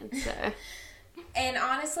Fantasyland, so. And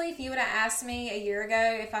honestly, if you would have asked me a year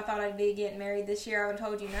ago if I thought I'd be getting married this year, I would have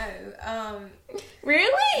told you no.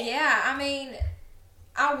 Really? Yeah, I mean,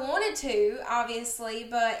 I wanted to, obviously,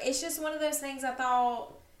 but it's just one of those things I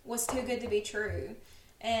thought was too good to be true.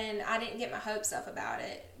 And I didn't get my hopes up about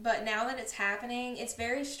it. But now that it's happening, it's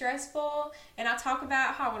very stressful. And I talk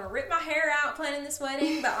about how I want to rip my hair out planning this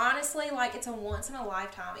wedding. But honestly, like, it's a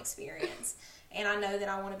once-in-a-lifetime experience. And I know that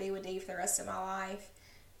I want to be with Dee for the rest of my life.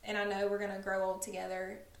 And I know we're going to grow old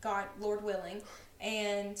together, God, Lord willing.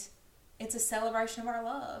 And it's a celebration of our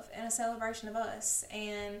love and a celebration of us.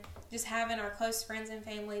 And just having our close friends and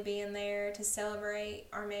family being there to celebrate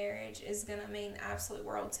our marriage is going to mean the absolute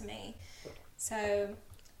world to me. So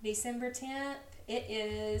December 10th, it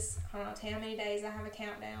is, I don't know, tell you how many days I have a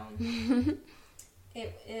countdown.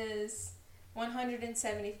 It is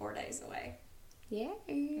 174 days away. Yeah.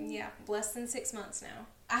 Yeah, less than 6 months now.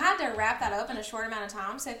 I had to wrap that up in a short amount of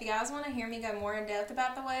time, so if you guys want to hear me go more in depth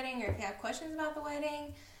about the wedding, or if you have questions about the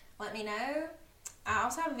wedding, let me know. I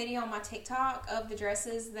also have a video on my TikTok of the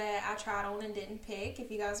dresses that I tried on and didn't pick. If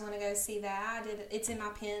you guys want to go see that, it's in my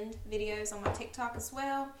pinned videos on my TikTok as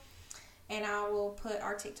well. And I will put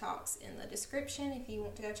our TikToks in the description if you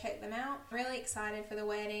want to go check them out. I'm really excited for the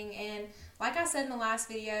wedding. And like I said in the last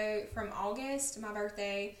video, from August, my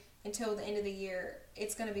birthday, until the end of the year,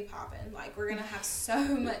 it's going to be popping. Like, we're going to have so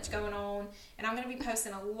much going on. And I'm going to be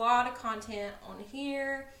posting a lot of content on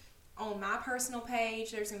here, on my personal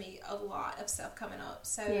page. There's going to be a lot of stuff coming up.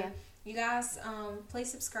 So You guys,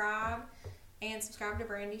 please subscribe. And subscribe to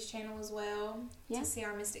Brandy's channel as well to see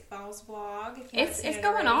our Mystic Falls vlog. If you it's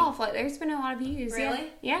going off. Like, there's been a lot of views. Really?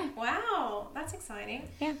 Yeah. Wow, that's exciting.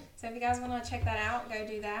 Yeah. So if you guys want to check that out, go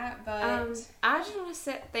do that. But I just want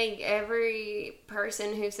to thank every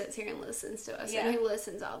person who sits here and listens to us and who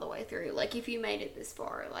listens all the way through. Like, if you made it this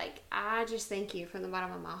far, like, I just thank you from the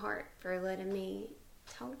bottom of my heart for letting me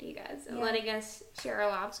talk to you guys and letting us share our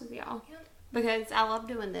lives with y'all. Yeah. Because I love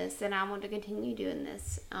doing this and I want to continue doing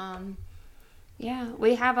this. Yeah,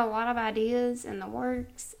 we have a lot of ideas in the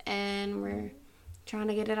works, and we're trying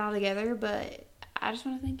to get it all together, but I just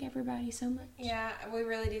want to thank everybody so much. Yeah, we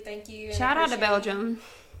really do thank you. Shout out to Belgium.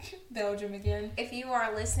 Belgium again. If you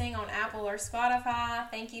are listening on Apple or Spotify,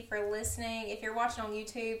 thank you for listening. If you're watching on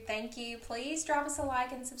YouTube, thank you. Please drop us a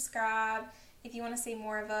like and subscribe if you want to see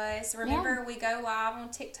more of us. Remember, we go live on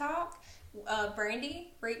TikTok.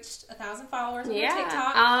 Brandy reached 1,000 followers on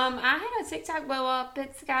TikTok. I had a TikTok blow up.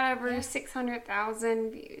 It's got over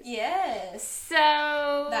 600,000 views. Yes.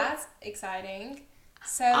 So that's exciting.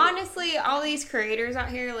 So honestly, all these creators out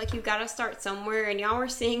here, like, you've got to start somewhere, and y'all are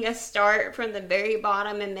seeing us start from the very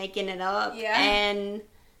bottom and making it up. Yeah. And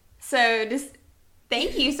so just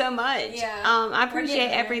thank you so much. Yeah. I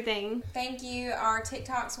appreciate everything. Thank you. Our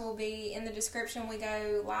TikToks will be in the description. We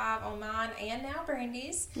go live on mine and now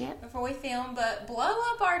Brandy's before we film. But blow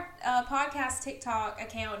up our podcast TikTok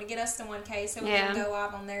account to get us to 1K so we can go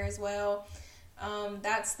live on there as well.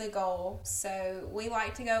 That's the goal. So we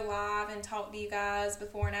like to go live and talk to you guys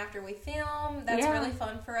before and after we film. That's really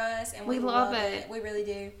fun for us, and we love it. We really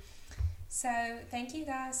do. So, thank you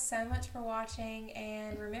guys so much for watching,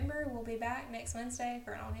 and remember, we'll be back next Wednesday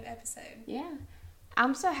for an all-new episode. Yeah.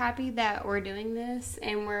 I'm so happy that we're doing this,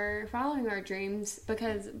 and we're following our dreams,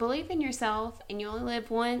 because believe in yourself, and you only live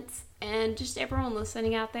once, and just everyone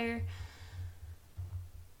listening out there,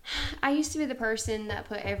 I used to be the person that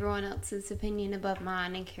put everyone else's opinion above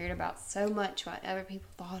mine and cared about so much what other people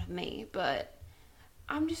thought of me, but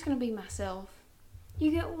I'm just going to be myself.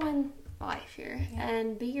 You get one life here,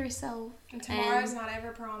 and be yourself. And tomorrow's not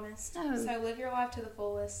ever promised. No. So live your life to the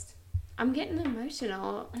fullest. I'm getting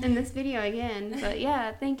emotional in this video again, but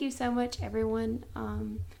yeah, thank you so much, everyone.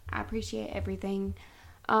 I appreciate everything.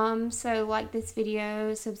 So like this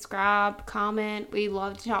video, subscribe, comment. We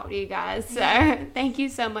love to talk to you guys. So thank you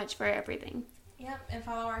so much for everything. Yep, and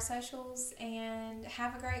follow our socials, and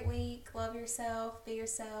have a great week. Love yourself, be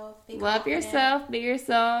yourself, be confident. Love yourself, be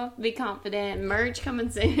yourself, be confident. Merch coming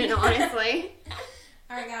soon, honestly.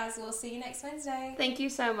 All right, guys, we'll see you next Wednesday. Thank you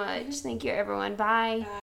so much. Thank you, everyone. Bye.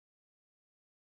 Bye.